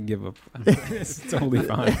in. I can give up. It's totally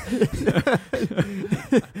fine.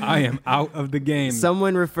 I am out of the game.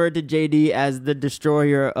 Someone referred to JD as the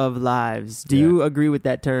destroyer of lives. Do you agree with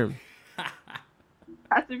that term?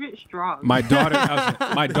 That's a bit strong. My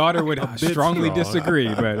daughter would strongly disagree,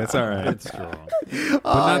 but that's all right. It's strong.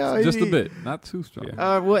 But not just a bit. Not too strong.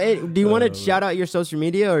 Do you want to shout out your social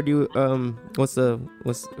media, or do you how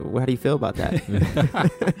do you feel about that?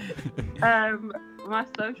 My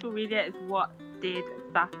social media is what did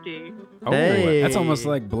Saf do. Oh, Hey. that's almost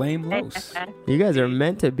like blame Los. You guys are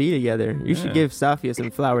meant to be together. You should give Safia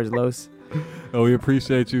some flowers, Los. Oh, we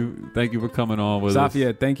appreciate you. Thank you for coming on with us.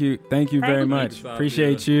 Safia, thank you very much. Safia.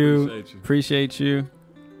 Appreciate you.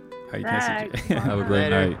 How you Thanks. Have a great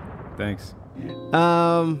Later. night. Thanks.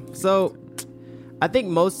 So I think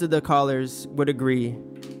most of the callers would agree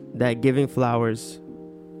that giving flowers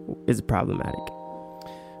is problematic.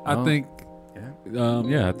 I think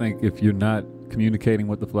if you're not communicating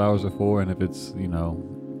what the flowers are for, and if it's,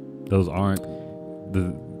 those aren't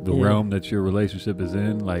the realm that your relationship is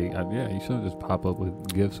in, like, you shouldn't just pop up with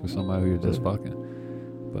gifts for somebody who you're just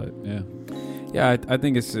fucking. But yeah, I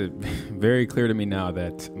think it's very clear to me now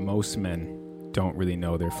that most men don't really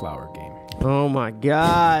know their flower game. Oh my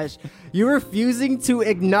gosh. You're refusing to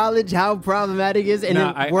acknowledge how problematic it is,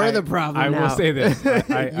 and we're the problem I now. will say this.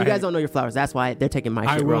 You guys don't know your flowers. That's why they're taking my shit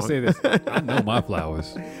I will wrong. say this. I know my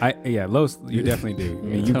flowers. Los, you definitely do. I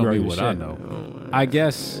mean, you Tell grow me your what shit. I know. I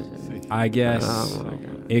guess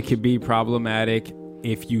it could be problematic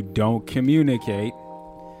if you don't communicate.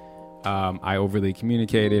 I overly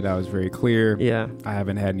communicated. I was very clear. Yeah. I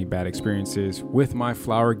haven't had any bad experiences with my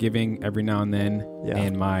flower giving every now and then,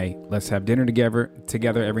 and my let's have dinner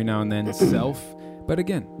together every now and then self. But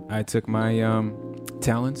again, I took my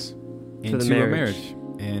talents into a marriage,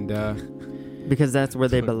 and because that's where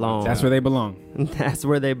they belong. That's where they belong. That's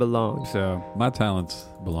where they belong. So my talents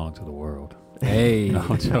belong to the world. Hey, no,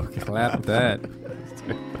 I'm joking. Clap that.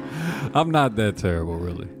 I'm not that terrible,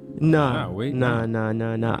 really. No.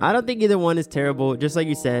 I don't think either one is terrible. Just like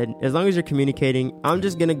you said, as long as you're communicating, I'm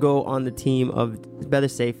just gonna go on the team of better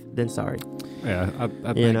safe than sorry. Yeah,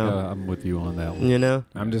 I think I'm with you on that one.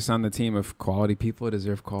 I'm just on the team of quality people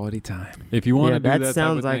deserve quality time. If you want to do that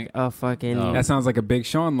sounds type of like thing, a fucking. That sounds like a Big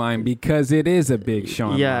Sean line, because it is a Big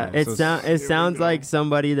Sean line. It sounds like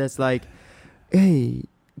somebody that's like, hey,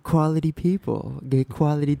 quality people get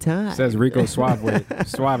quality time. Says Rico Suave with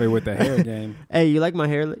the hair game. Hey, you like my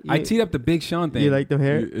hair? I teed up the Big Sean thing. You like the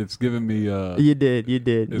hair? It's giving me. You did.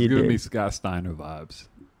 It's giving me Scott Steiner vibes.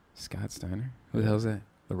 Scott Steiner? Who the hell's that?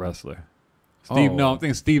 The wrestler. No, I'm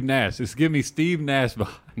thinking Steve Nash. It's giving me Steve Nash vibes.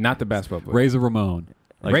 Not the basketball player. Razor Ramon.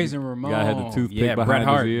 Razor Ramon. Guy had the toothpick behind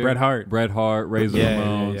his ear. Bret Hart. Razor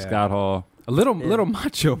Ramon. Scott Hall. A little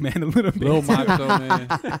macho, man. A little bit. Little macho, man.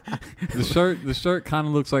 The shirt kind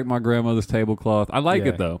of looks like my grandmother's tablecloth. I like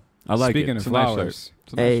it though. I like Speaking it. of flowers,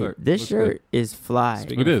 It's a nice Hey, shirt. this Looks shirt is fly.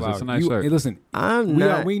 Speaking It of is. flowers, It's a nice shirt. Hey, listen, I'm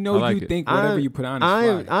not. we know I like you it. think whatever you put on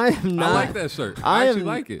is fly. I am not. I like that shirt. I I actually am-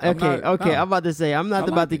 like it. Okay. I'm about to say I'm not I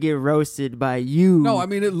about like to it. get roasted by you. No, I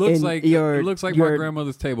mean it looks in like your- it looks like your- my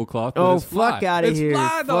grandmother's tablecloth. But Oh, it's fly. fuck out of It's here!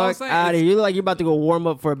 fly, though, I'm Fuck saying. out of It's- here! You look like you're about to go warm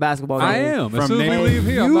up for a basketball game. I am. As From soon as we Nate. leave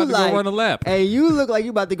here, I'm You about to like- go run a lap. Hey, you look like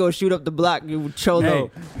you about to go shoot up the block, you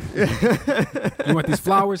cholo. You want these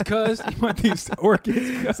flowers, cuz? You want these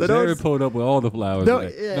orchids, cuz? So Jared don't- pulled up with all the flowers. Don't-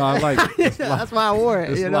 today. yeah. No, I like it. It's fly. That's why I wore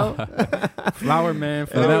it. It's You know. fly. Flower man. And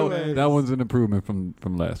Flower that one's an improvement from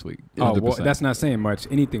last week. Oh, well, 100%. that's not saying much.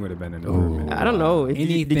 Anything would have been an improvement. I don't know. Did you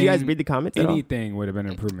guys Anything- read the comments at all? Anything would have been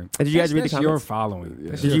an improvement. Did you guys read the That's your comments? following.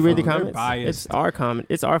 That's Did your you read the following. comments? They're It's biased. our comment.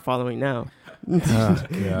 It's our following now. God,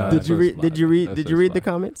 Did you read? that's Did you fly. read? That's Did you so read the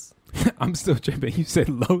fly. comments? I'm still tripping. You said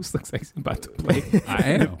Los looks like he's about to play. I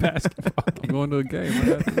am. basketball. I'm going to a game.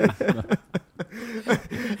 What happened?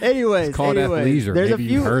 Anyways, It's called anyways, athleisure. there's Maybe a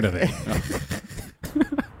few. you've heard of it.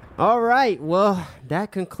 All right. Well,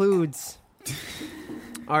 that concludes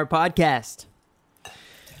our podcast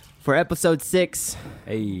for episode 6,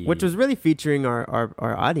 Hey. which was really featuring our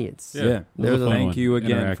audience. Yeah. There was a- Thank you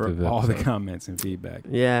again for Interactive all the episode. comments and feedback.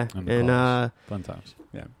 Yeah, And the and calls. Fun times.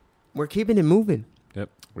 we're keeping it moving.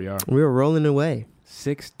 We are We're rolling away.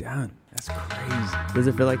 6 done. That's crazy. Does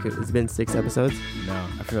it feel like it's been 6 episodes? No,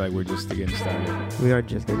 I feel like we're just getting started. We are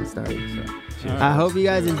just getting started. So, cheers. I hope you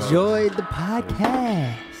guys enjoyed the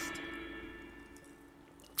podcast.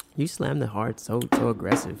 You slammed the heart so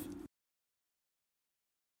aggressive.